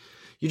 right? That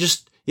you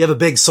have a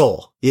big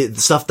soul. The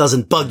stuff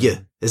doesn't bug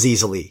you as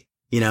easily.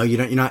 You know,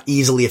 you're not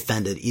easily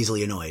offended,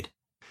 easily annoyed.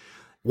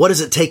 What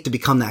does it take to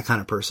become that kind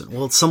of person?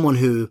 Well, it's someone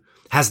who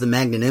has the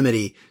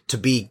magnanimity to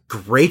be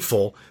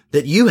grateful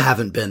that you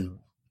haven't been,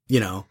 you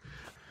know,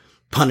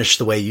 punished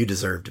the way you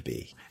deserve to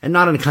be. And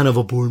not in kind of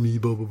a bore me,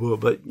 blah, blah, blah,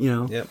 but, you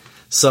know. Yep.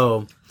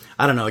 So,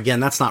 I don't know.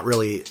 Again, that's not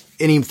really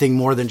anything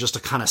more than just a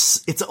kind of,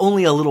 it's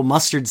only a little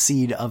mustard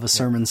seed of a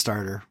sermon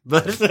starter.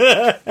 But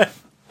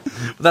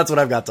that's what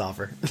I've got to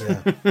offer.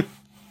 Yeah.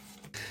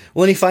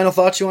 Well, any final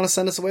thoughts you want to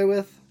send us away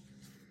with?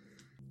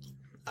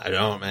 I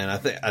don't, man. I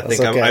think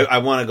okay. I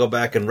want to go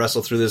back and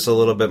wrestle through this a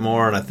little bit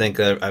more, and I think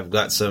I've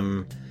got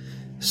some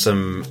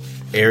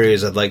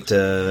areas I'd like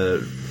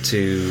to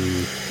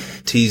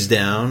tease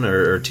down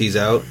or tease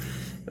out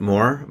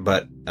more.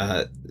 But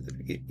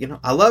you know,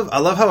 I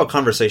love how a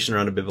conversation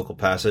around a biblical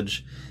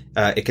passage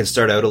it can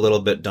start out a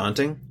little bit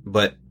daunting,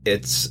 but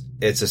it's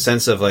a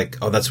sense of like,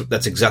 oh,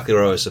 that's exactly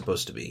where I was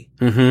supposed to be.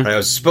 Mm-hmm.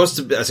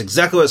 Right? That's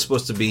exactly what I was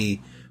supposed to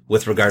be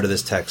with regard to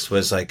this text,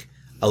 was like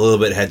a little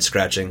bit head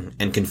scratching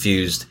and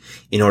confused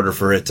in order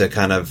for it to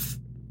kind of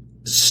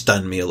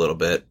stun me a little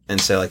bit and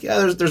say like,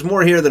 yeah, there's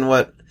more here than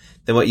what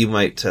you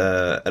might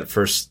at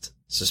first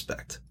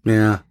suspect.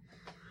 Yeah.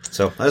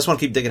 So I just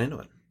want to keep digging into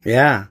it.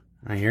 Yeah,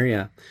 I hear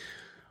you.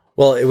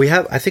 Well,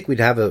 I think we'd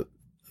have a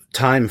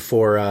time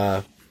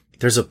for,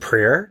 there's a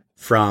prayer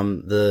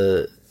from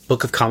the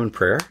Book of Common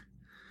Prayer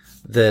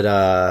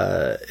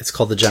that, it's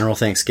called the General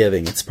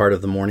Thanksgiving. It's part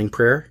of the morning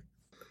prayer,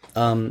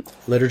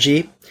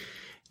 liturgy.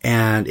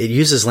 And it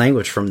uses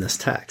language from this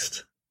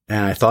text.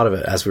 And I thought of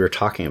it as we were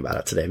talking about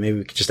it today. Maybe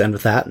we could just end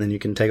with that and then you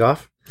can take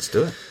off. Let's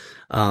do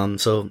it.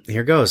 So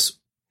here goes.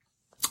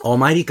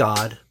 Almighty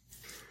God,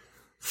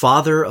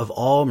 Father of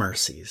all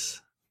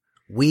mercies,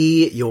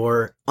 we,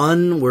 your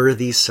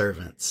unworthy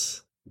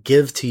servants,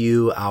 give to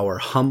you our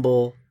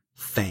humble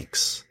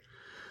thanks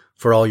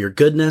for all your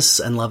goodness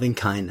and loving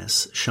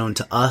kindness shown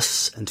to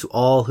us and to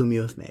all whom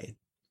you have made.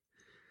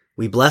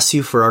 We bless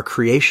you for our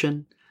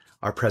creation,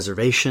 our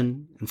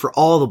preservation, and for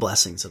all the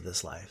blessings of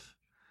this life,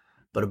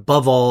 but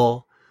above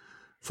all,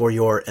 for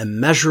your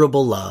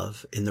immeasurable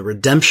love in the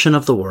redemption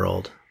of the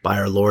world by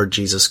our Lord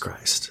Jesus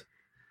Christ,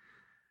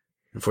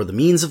 and for the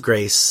means of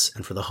grace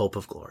and for the hope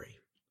of glory.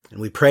 And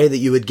we pray that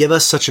you would give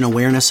us such an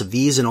awareness of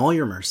these and all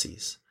your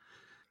mercies,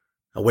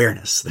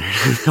 awareness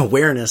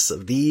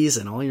of these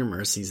and all your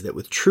mercies, that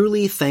with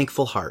truly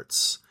thankful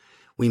hearts,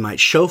 we might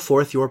show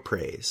forth your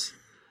praise,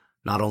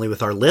 not only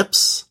with our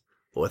lips,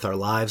 but with our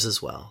lives as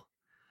well,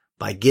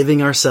 by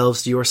giving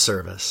ourselves to your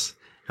service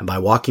and by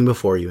walking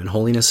before you in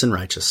holiness and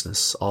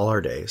righteousness all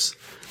our days,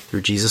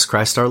 through Jesus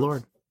Christ our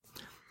Lord.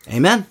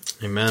 Amen.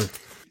 Amen.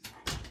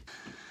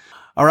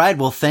 All right.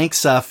 Well,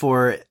 thanks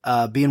for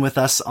being with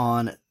us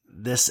on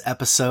this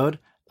episode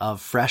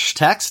of Fresh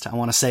Text. I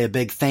want to say a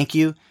big thank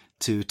you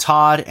to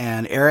Todd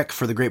and Eric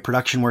for the great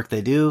production work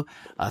they do.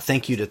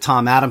 Thank you to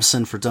Tom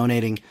Adamson for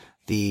donating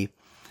the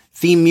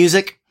theme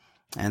music.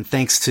 And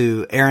thanks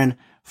to Aaron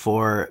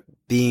for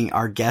being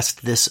our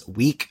guest this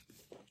week.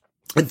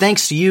 And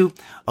thanks to you,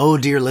 oh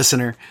dear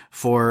listener,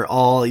 for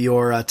all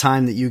your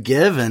time that you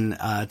give and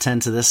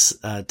attend to this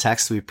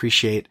text. We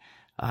appreciate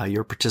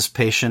your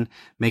participation.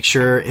 Make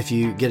sure if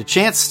you get a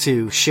chance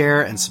to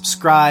share and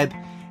subscribe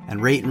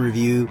and rate and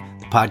review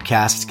the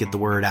podcast to get the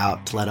word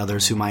out to let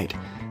others who might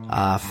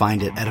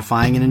find it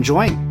edifying and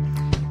enjoying.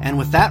 And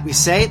with that, we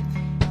say,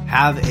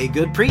 have a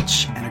good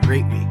preach and a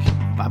great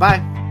week.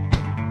 Bye-bye.